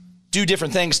do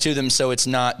different things to them, so it's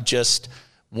not just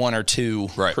one or two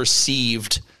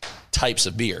perceived types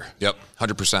of beer. Yep,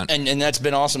 100%. And that's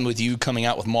been awesome with you coming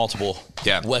out with multiple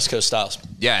West Coast styles.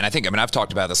 Yeah, and I've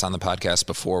talked about this on the podcast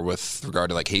before with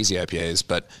regard to like hazy IPAs,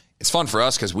 but it's fun for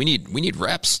us because we need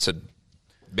reps to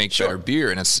make better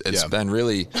beer, and it's been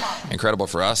really incredible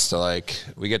for us to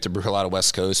we get to brew a lot of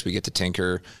West Coast, we get to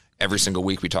tinker every single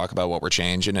week. We talk about what we're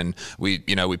changing, and we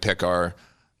pick our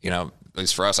at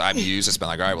least for us, IBUs, it's been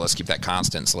like, all right, well, let's keep that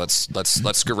constant. So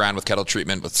let's screw around with kettle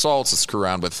treatment with salts, let's screw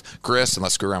around with grist, and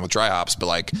let's screw around with dry hops. But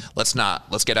let's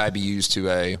get IBUs to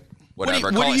a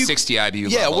whatever, call it 60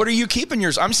 IBU level. What are you keeping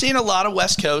yours? I'm seeing a lot of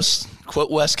West Coast, quote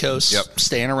West Coast,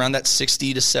 staying around that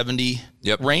 60 to 70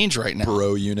 range right now.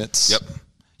 Bro units. Yep.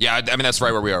 Yeah, that's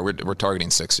right where we are. We're targeting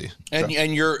 60.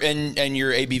 And your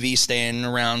ABV staying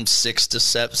around 6 to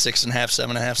 6.5,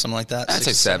 7.5, something like that. I'd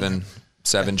say 7.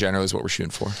 7 generally is what we're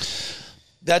shooting for.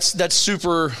 That's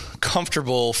super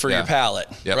comfortable for your palate,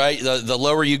 right? The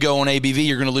lower you go on ABV,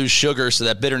 you're going to lose sugar, so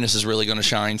that bitterness is really going to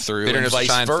shine through. Bitterness and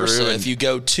vice versa. If and you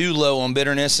go too low on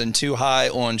bitterness and too high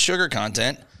on sugar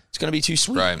content, it's going to be too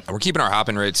sweet. Right. We're keeping our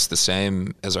hopping rates the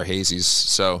same as our hazies,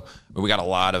 so we got a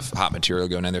lot of hop material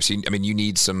going in there. So you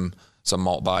need some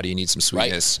malt body, you need some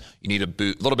sweetness, you need a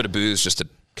little bit of booze just to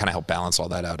kind of help balance all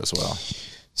that out as well.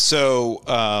 So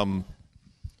a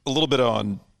little bit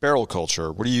on barrel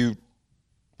culture. What do you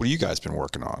guys been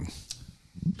working on?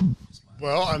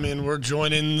 Well, we're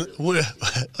joining. Like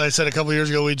I said a couple of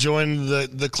years ago, we joined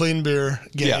the clean beer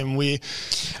game. Yeah.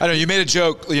 I know you made a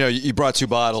joke. You brought 2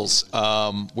 bottles,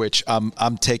 which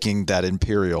I'm taking that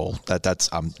Imperial.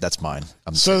 That's mine.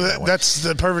 That's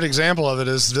the perfect example of it.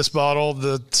 Is this bottle,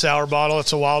 the sour bottle?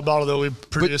 It's a wild bottle that we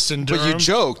produced in Durham. But you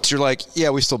joked. You're like, yeah,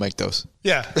 we still make those.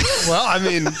 Yeah. Well, I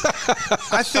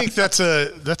think that's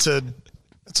a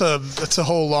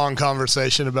whole long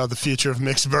conversation about the future of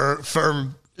mixed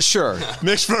firm. Sure.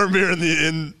 Mixed firm beer in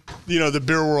the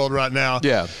beer world right now.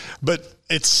 Yeah. But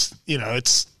it's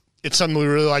something we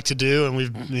really like to do, and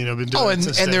we've been doing it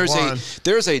since day one.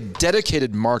 there's a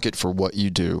dedicated market for what you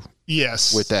do.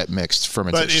 Yes. With that mixed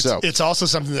fermentation. But it's also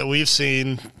something that we've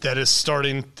seen that is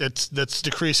starting that's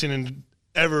decreasing and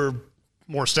ever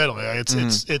more steadily.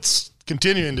 It's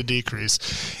continuing to decrease.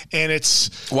 And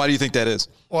why do you think that is?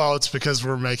 Well, it's because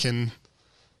we're making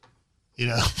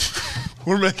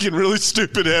we're making really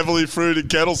stupid, heavily fruited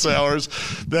kettle sours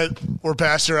that were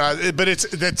pasteurized. But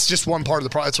that's just one part of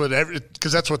the product.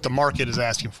 Because that's what the market is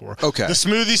asking for. Okay. The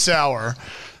smoothie sour,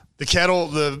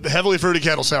 the heavily fruited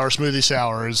kettle sour smoothie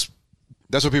sour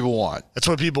that's what people want. That's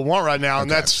what people want right now. Okay.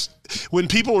 And that's when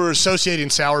people are associating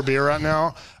sour beer right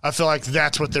now, I feel like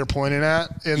that's what they're pointing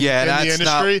at in the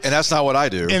industry. And that's not what I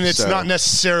do. And it's not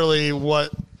necessarily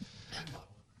what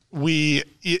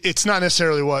it's not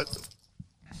necessarily what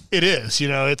it is.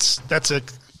 It's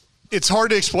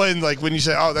hard to explain, like when you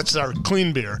say, oh, that's our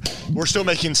clean beer. We're still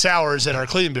making sours in our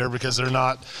clean beer because they're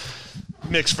not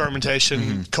mixed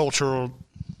fermentation cultural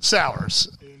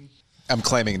sours. I'm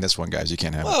claiming this one, guys. You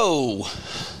can't have it. Whoa. All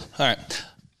right.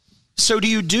 So do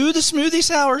you do the smoothie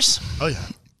sours? Oh, yeah.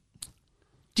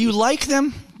 Do you like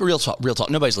them? Real talk.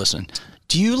 Nobody's listening.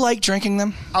 Do you like drinking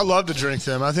them? I love to drink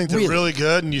them. I think they're really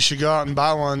good, and you should go out and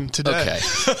buy one today. Okay.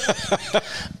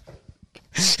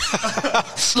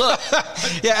 Look,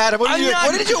 yeah, Adam. What do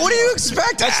you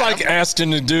expect? That's like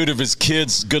asking the dude if his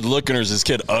kid's good looking or is his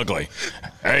kid ugly.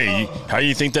 Hey, how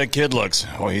you think that kid looks?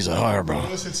 Oh, he's a higher, bro.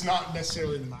 It's not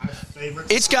necessarily my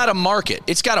favorite. It's got a market.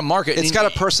 It's got a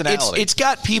personality. It's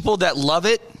got people that love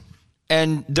it,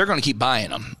 and they're going to keep buying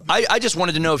them. I just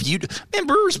wanted to know if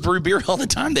brewers brew beer all the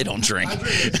time. They don't drink.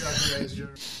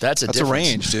 That's a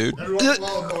range, dude.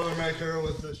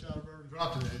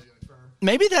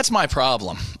 Maybe that's my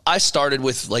problem. I started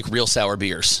with like real sour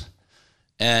beers,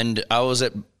 and I was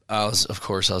at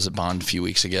Bond a few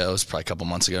weeks ago. It was probably a couple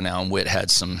months ago now, and Whit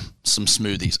had some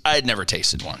smoothies. I had never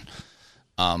tasted one,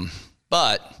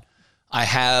 but I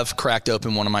have cracked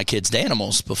open one of my kids'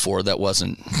 Danimals before that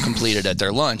wasn't completed at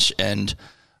their lunch, and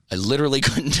I literally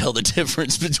couldn't tell the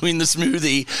difference between the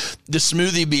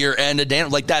smoothie beer and a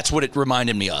Danimal. Like, that's what it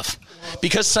reminded me of,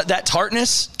 because that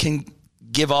tartness can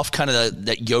give off kind of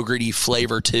that yogurty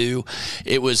flavor too.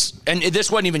 It was, and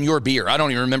this wasn't even your beer. I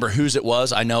don't even remember whose it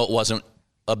was. I know it wasn't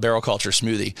a Barrel Culture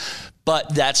smoothie,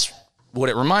 but that's what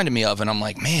it reminded me of. And I'm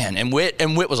like, man, and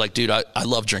Whit was like, dude, I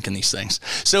love drinking these things.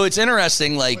 So it's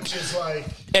interesting, like,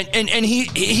 and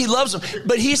he loves them,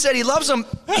 but he said he loves them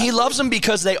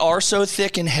because they are so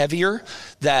thick and heavier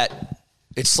that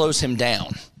it slows him down.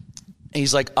 And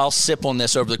he's like, I'll sip on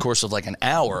this over the course of like an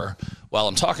hour while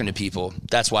I'm talking to people.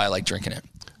 That's why I like drinking it.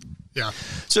 Yeah.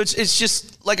 So it's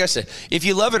just, like I said, if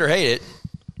you love it or hate it,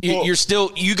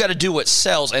 you got to do what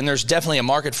sells, and there's definitely a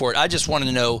market for it. I just wanted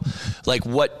to know, like,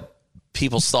 what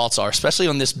people's thoughts are, especially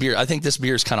on this beer. I think this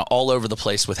beer is kind of all over the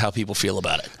place with how people feel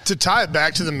about it. To tie it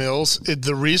back to the mills,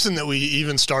 the reason that we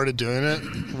even started doing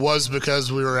it was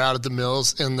because we were out at the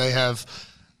mills, and they have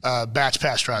batch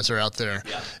pasteurizer out there.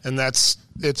 Yeah. And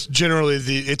it's generally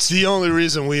the only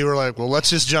reason we were like, well, let's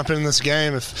just jump in this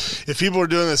game. If people are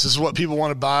doing this is what people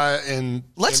want to buy. And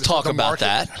let's talk about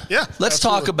that. Yeah. Let's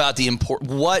talk about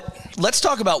let's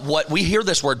talk about what we hear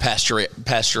this word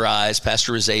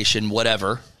pasteurization,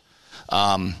 whatever.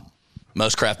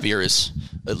 Most craft beer is,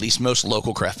 at least most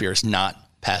local craft beer is not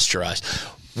pasteurized.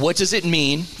 What does it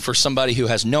mean for somebody who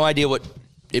has no idea what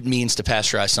it means to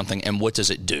pasteurize something, and what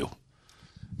does it do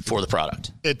for the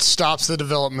product? It stops the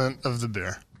development of the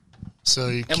beer.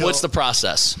 What's the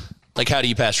process? Like, how do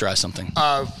you pasteurize something?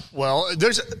 Well,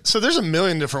 there's a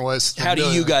million different ways. How do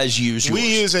you guys use yours?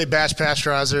 We use a batch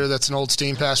pasteurizer. That's an old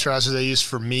steam pasteurizer they use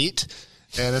for meat,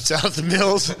 and it's out of the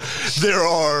mills. There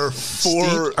are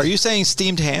 4. Are you saying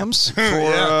steamed hams?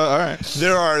 Yeah. All right.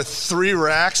 There are 3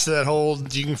 racks that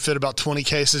hold. You can fit about 20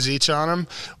 cases each on them.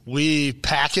 We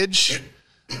package,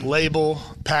 label,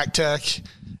 pack tech,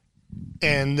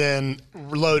 and then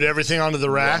load everything onto the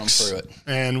racks,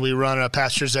 and we run a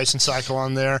pasteurization cycle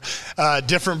on there.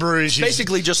 Different breweries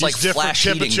basically just like different flash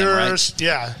heating temperatures. Them,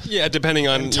 right? Yeah, depending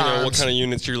on what kind of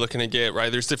units you're looking to get, right?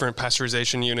 There's different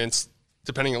pasteurization units.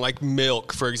 Depending on, like,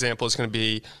 milk, for example, is going to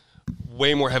be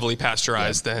way more heavily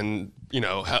pasteurized than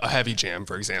a heavy jam,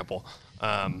 for example.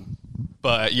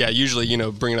 But yeah, usually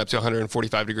bring it up to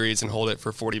 145 degrees and hold it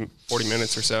for 40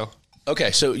 minutes or so.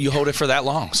 Okay, so you hold it for that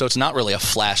long. So it's not really a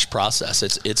flash process.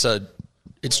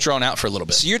 It's drawn out for a little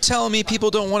bit. So you're telling me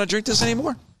people don't want to drink this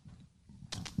anymore?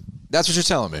 That's what you're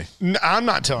telling me. No, I'm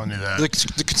not telling you that.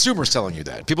 The consumer's telling you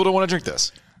that. People don't want to drink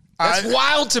this. That's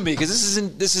wild to me, because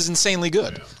this is insanely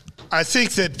good. I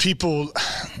think that people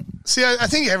see. I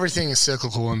think everything is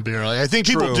cyclical in beer. Like, I think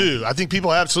people do. I think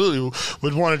people absolutely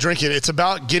would want to drink it. It's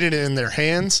about getting it in their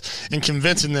hands and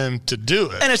convincing them to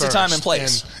do it. And it's a time and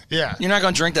place. Yeah, you're not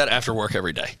going to drink that after work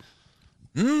every day.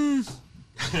 I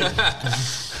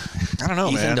don't know,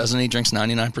 Ethan man. Doesn't he drinks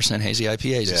 99% hazy IPAs?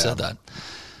 Yeah. He said that.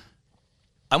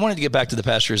 I wanted to get back to the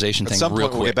pasteurization thing real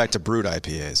quick. We'll get back to brewed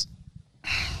IPAs.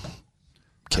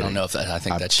 Kidding. I don't know if that. I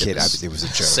think that shit it was a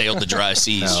joke. Sailed the dry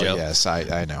seas, Joe. Yes,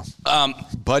 I know.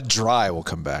 Bud Dry will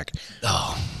come back.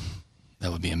 Oh,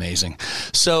 that would be amazing.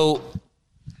 So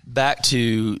back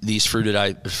to these fruited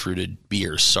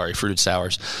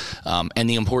sours, and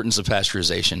the importance of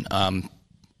pasteurization.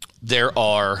 There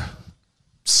are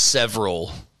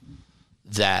several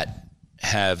that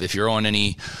have, if you're on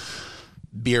any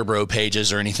Beer Bro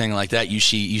pages or anything like that, you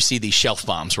see these shelf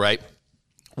bombs, right?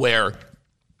 Where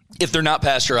if they're not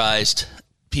pasteurized,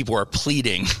 people are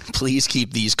pleading, please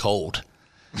keep these cold,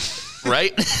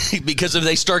 right? Because if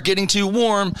they start getting too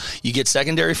warm, you get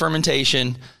secondary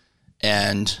fermentation,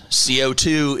 and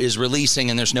CO2 is releasing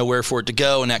and there's nowhere for it to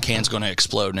go, and that can's going to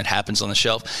explode, and it happens on the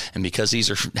shelf. And because these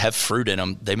have fruit in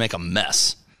them, they make a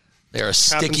mess. They're a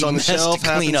sticky happens on the mess shelf, to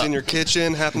clean happens up. in your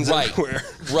kitchen, happens everywhere.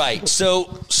 Right. So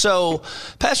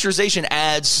pasteurization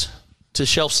adds to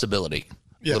shelf stability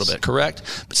a little bit,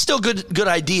 correct? But still good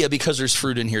idea because there's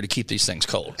fruit in here to keep these things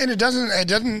cold. And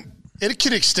it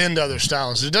could extend to other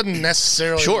styles. It doesn't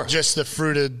necessarily just the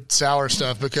fruited sour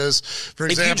stuff because, for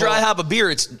example, if you dry hop a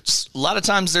beer, it's a lot of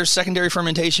times there's secondary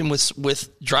fermentation with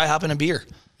dry hopping a beer.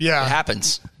 Yeah. It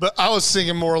happens. But I was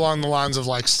thinking more along the lines of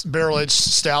like barrel-aged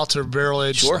stouts or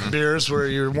barrel-aged beers where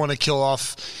you want to kill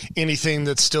off anything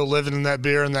that's still living in that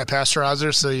beer and that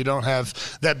pasteurizer so you don't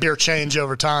have that beer change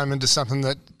over time into something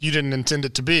that you didn't intend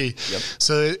it to be. Yep.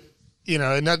 So,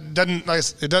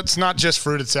 it's not just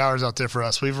fruited sours out there for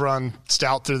us. We've run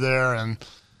stout through there. And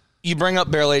you bring up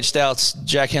barrel-aged stouts.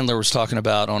 Jack Hendler was talking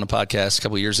about on a podcast a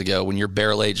couple of years ago when you're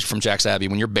barrel-aged from Jack's Abbey,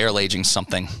 when you're barrel-aging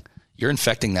something, you're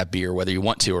infecting that beer whether you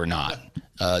want to or not,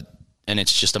 and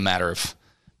it's just a matter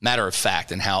of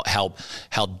fact and how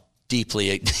deeply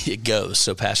it goes.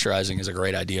 So pasteurizing is a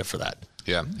great idea for that.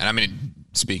 Yeah, and I mean,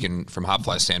 speaking from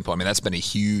Hopfly's standpoint, I mean that's been a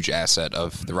huge asset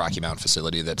of the Rocky Mountain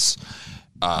facility. That's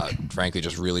frankly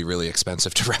just really, really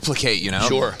expensive to replicate.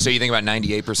 Sure. So you think about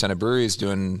 98% of breweries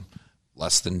doing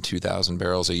less than 2,000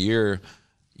 barrels a year.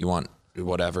 You want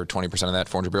whatever 20% of that,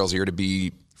 400 barrels a year, to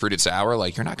be fruited sour.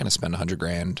 Like you're not going to spend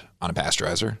 $100,000 on a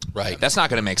pasteurizer, right? That's not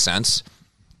going to make sense.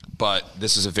 But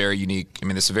this is a very unique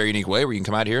way where you can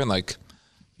come out here and like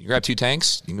you grab 2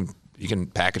 tanks, you can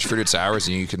package fruited sours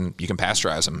and you can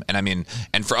pasteurize them. And I mean,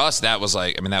 and for us that was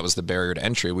the barrier to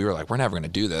entry. We were like, we're never going to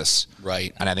do this,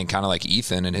 right? And I think kind of like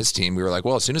Ethan and his team, we were like,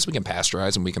 well, as soon as we can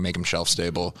pasteurize and we can make them shelf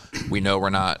stable, we know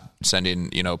we're not sending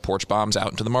porch bombs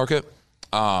out into the market.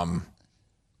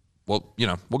 We'll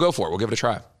go for it. We'll give it a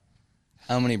try.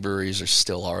 How many breweries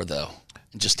are though?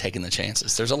 Just taking the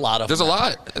chances. There's a lot of. There's a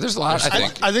lot. I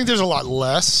think. I think there's a lot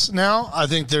less now. I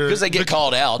think because they get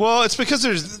called out. Well, it's because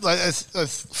there's, like,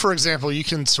 for example, you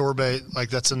can sorbate. Like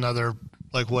that's another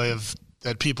way of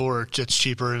that it's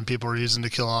cheaper and people are using to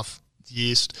kill off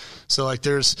yeast. So like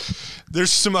there's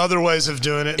some other ways of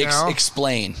doing it now.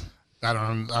 Explain. I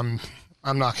don't know.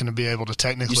 I'm not going to be able to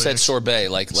technically. You said sorbet,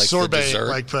 like sorbet, the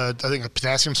dessert. I think a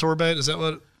potassium sorbate. Is that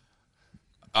what?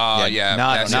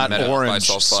 Not orange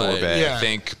sorbet. I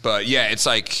think, but it's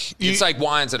like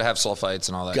wines that have sulfites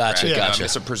and all that. Gotcha.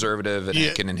 It's a preservative and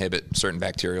it can inhibit certain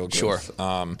bacterial growth.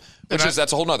 Sure.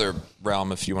 That's a whole nother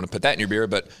realm if you want to put that in your beer,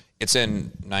 but it's in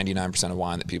 99% of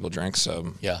wine that people drink.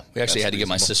 So yeah, we actually had to get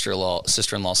my sister-in-law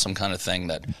some kind of thing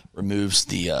that removes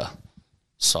the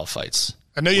sulfites.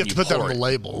 I know you have to put that on the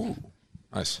label. Ooh.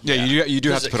 Nice. Yeah, you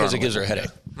do have to put it on because it gives her a headache.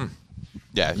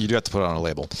 Yeah, you do have to put it on a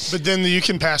label. But then you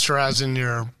can pasteurize in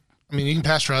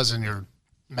your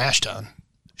mash tun.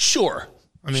 Sure.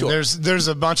 I mean, there's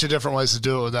a bunch of different ways to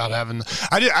do it without having.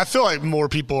 I feel like more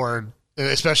people are,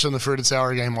 especially in the fruited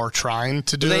sour game, are trying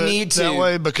to do it that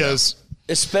way because,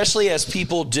 especially as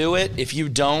people do it. If you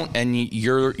don't, and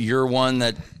you're one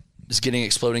that is getting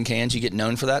exploding cans, you get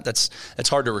known for that. That's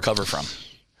hard to recover from.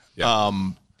 Yeah.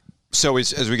 So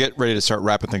as we get ready to start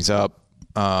wrapping things up,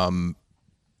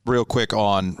 real quick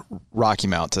on Rocky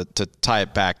Mount to tie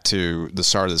it back to the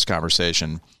start of this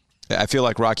conversation. I feel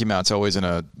like Rocky Mount's always in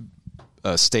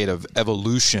a state of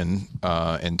evolution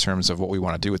in terms of what we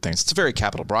want to do with things. It's a very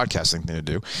Capital Broadcasting thing to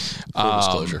do. Full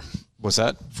disclosure. What's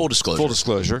that? Full disclosure. Full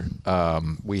disclosure.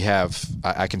 We have.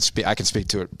 I can speak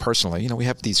to it personally. We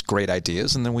have these great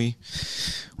ideas, and then we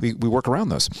work around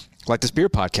those. Like this beer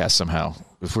podcast somehow.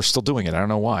 If we're still doing it, I don't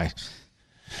know why.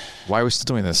 Why are we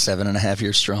still doing this? 7.5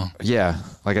 years strong. Yeah.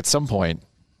 Like at some point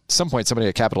somebody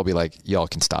at Capital will be like, y'all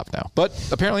can stop now. But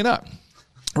apparently not.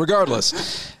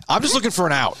 Regardless, I'm just looking for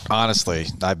an out, honestly.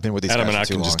 I've been with these Adam guys and I for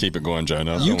too can long. just keep it going, Joe.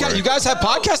 No, You guys have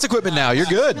podcast equipment now. You're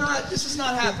good. This is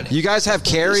not happening. You guys have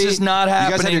Carrie. This is not happening.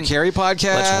 You guys have your Carrie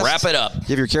podcast. Let's wrap it up. You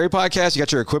have your Carrie podcast. You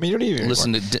got your equipment. You don't even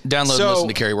listen to download and listen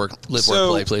to Carrie Work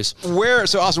Play, please.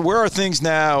 Austin, where are things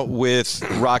now with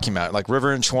Rocky Mount? Like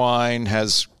River and Twine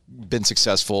has been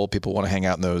successful. People want to hang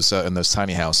out in those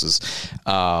tiny houses,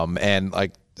 and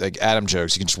like Adam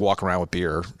jokes, you can just walk around with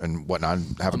beer and whatnot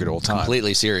and have a good old time.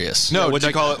 Completely serious. No, what'd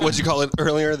you call it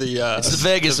earlier? It's the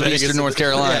Vegas of Eastern North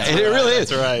Carolina. Yeah, it really is.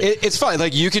 That's right. It's fun.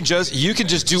 Like you can just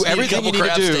do everything you need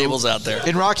to do. Tables out there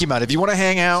in Rocky Mount. If you want to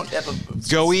hang out,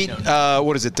 go eat.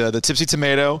 What is it? The Tipsy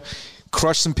Tomato.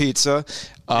 Crush some pizza.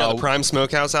 The Prime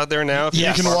Smokehouse out there now.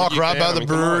 You can walk right by the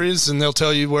breweries, and they'll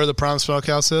tell you where the Prime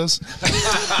Smokehouse is.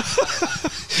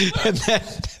 And then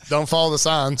don't follow the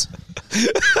signs.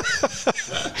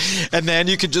 And then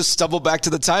you can just stumble back to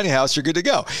the tiny house. You're good to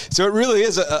go. So it really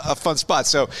is a fun spot.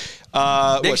 So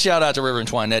big shout out to River and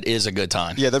Twine. That is a good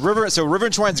time. Yeah, River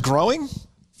and Twine's growing?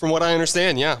 From what I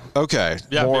understand, yeah. Okay.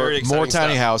 Yeah, very exciting more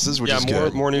tiny stuff. houses, which is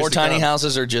good. More tiny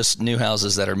houses or just new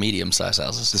houses that are medium-sized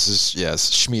houses? This is,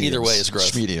 schmediums. Either way is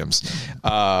growth. Schmediums.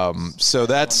 So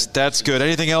that's good.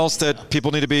 Anything else that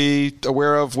people need to be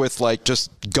aware of with like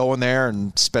just going there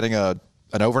and spending an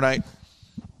overnight?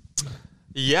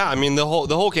 Yeah, I mean the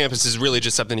whole campus is really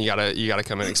just something you gotta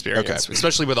come and experience,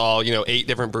 especially with all 8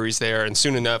 different breweries there, and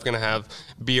soon enough going to have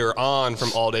beer on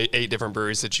from all 8 different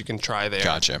breweries that you can try there.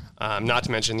 Gotcha. Not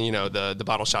to mention the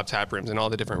bottle shop tap rooms and all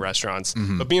the different restaurants.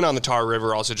 But being on the Tar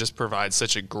River also just provides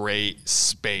such a great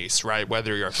space, right?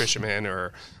 Whether you're a fisherman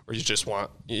or you just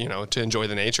want to enjoy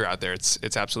the nature out there,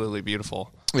 it's absolutely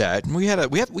beautiful. Yeah, we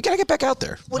gotta get back out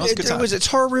there. Well, was it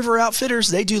Tar River Outfitters?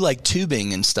 They do like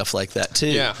tubing and stuff like that too.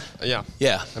 Yeah.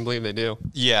 I believe they do.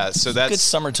 Yeah, so that's good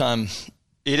summertime.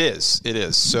 It is.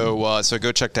 So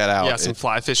go check that out. Yeah, some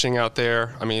fly fishing out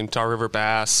there. I mean, Tar River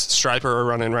bass, striper are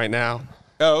running right now.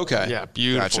 Oh, okay. Yeah,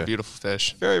 beautiful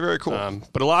fish. Very, very cool.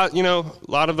 But a lot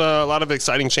of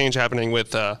exciting change happening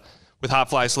with Hop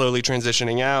Fly slowly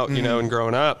transitioning out, and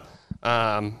growing up.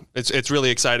 It's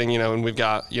really exciting, and we've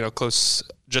got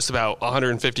just about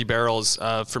 150 barrels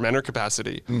of fermenter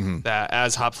capacity that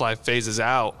as Hop Fly phases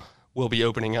out will be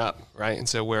opening up, right? And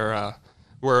so we're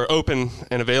open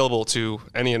and available to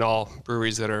any and all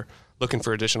breweries that are looking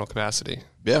for additional capacity.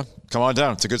 Yeah, come on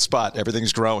down. It's a good spot.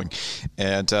 Everything's growing.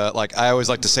 And like I always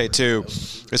like to say, too,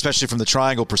 especially from the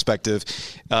Triangle perspective,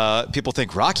 people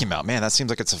think Rocky Mount, man, that seems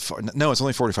like no, it's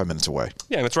only 45 minutes away.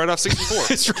 Yeah, and it's right off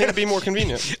 64. Can't be more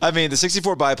convenient. I mean, the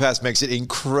 64 bypass makes it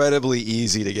incredibly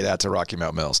easy to get out to Rocky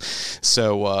Mount Mills.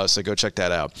 So go check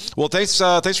that out. Well, thanks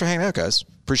for hanging out, guys.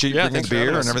 Appreciate you bringing the beer,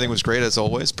 and everything was great as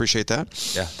always. Appreciate that.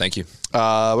 Yeah, thank you.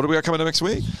 What do we got coming up next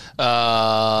week?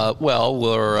 Well,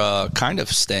 we're kind of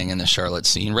staying in the Charlotte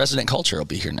scene. Resident Culture will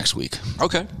be here next week.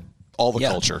 Okay. All the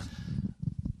culture.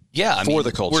 Yeah,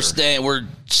 the culture. We're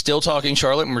still talking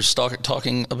Charlotte, and we're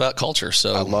talking about culture.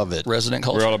 So I love it. Resident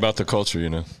Culture. We're all about the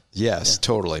culture, Yes,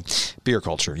 totally. Beer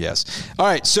culture, yes. All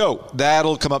right, so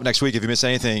that'll come up next week. If you miss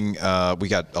anything, we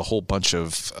got a whole bunch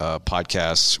of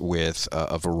podcasts with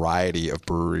a variety of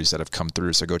breweries that have come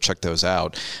through. So go check those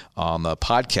out on the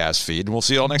podcast feed, and we'll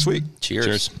see you all next week.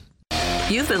 Cheers.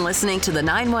 You've been listening to the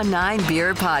 919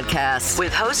 Beer Podcast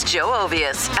with host Joe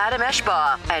Ovius, Adam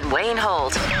Eschbaugh, and Wayne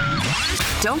Holt.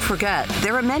 Don't forget,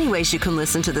 there are many ways you can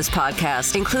listen to this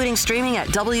podcast, including streaming at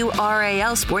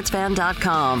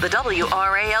WRALSportsFan.com, the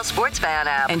WRAL Sports Fan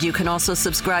app, and you can also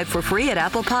subscribe for free at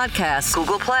Apple Podcasts,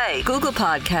 Google Play, Google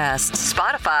Podcasts,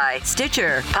 Spotify,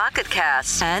 Stitcher, Pocket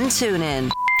Casts, and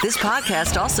TuneIn. This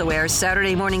podcast also airs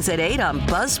Saturday mornings at 8 on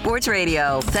Buzz Sports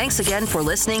Radio. Thanks again for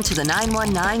listening to the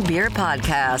 919 Beer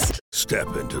Podcast.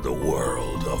 Step into the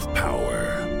world of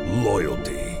power,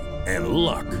 loyalty, and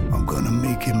luck. I'm going to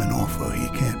make him an offer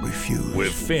he can't refuse.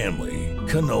 With family,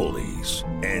 cannolis,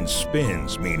 and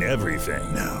spins mean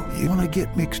everything. Now, you want to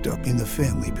get mixed up in the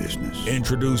family business.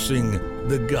 Introducing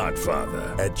The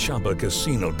Godfather at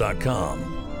ChumbaCasino.com.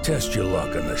 Test your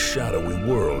luck in the shadowy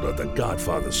world of The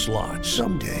Godfather slot.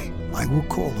 Someday, I will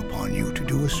call upon you to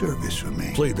do a service for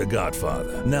me. Play The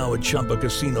Godfather, now at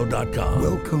ChumbaCasino.com.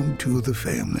 Welcome to the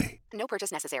family. No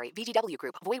purchase necessary. VGW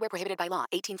Group. Void where prohibited by law.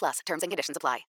 18+. Terms and conditions apply.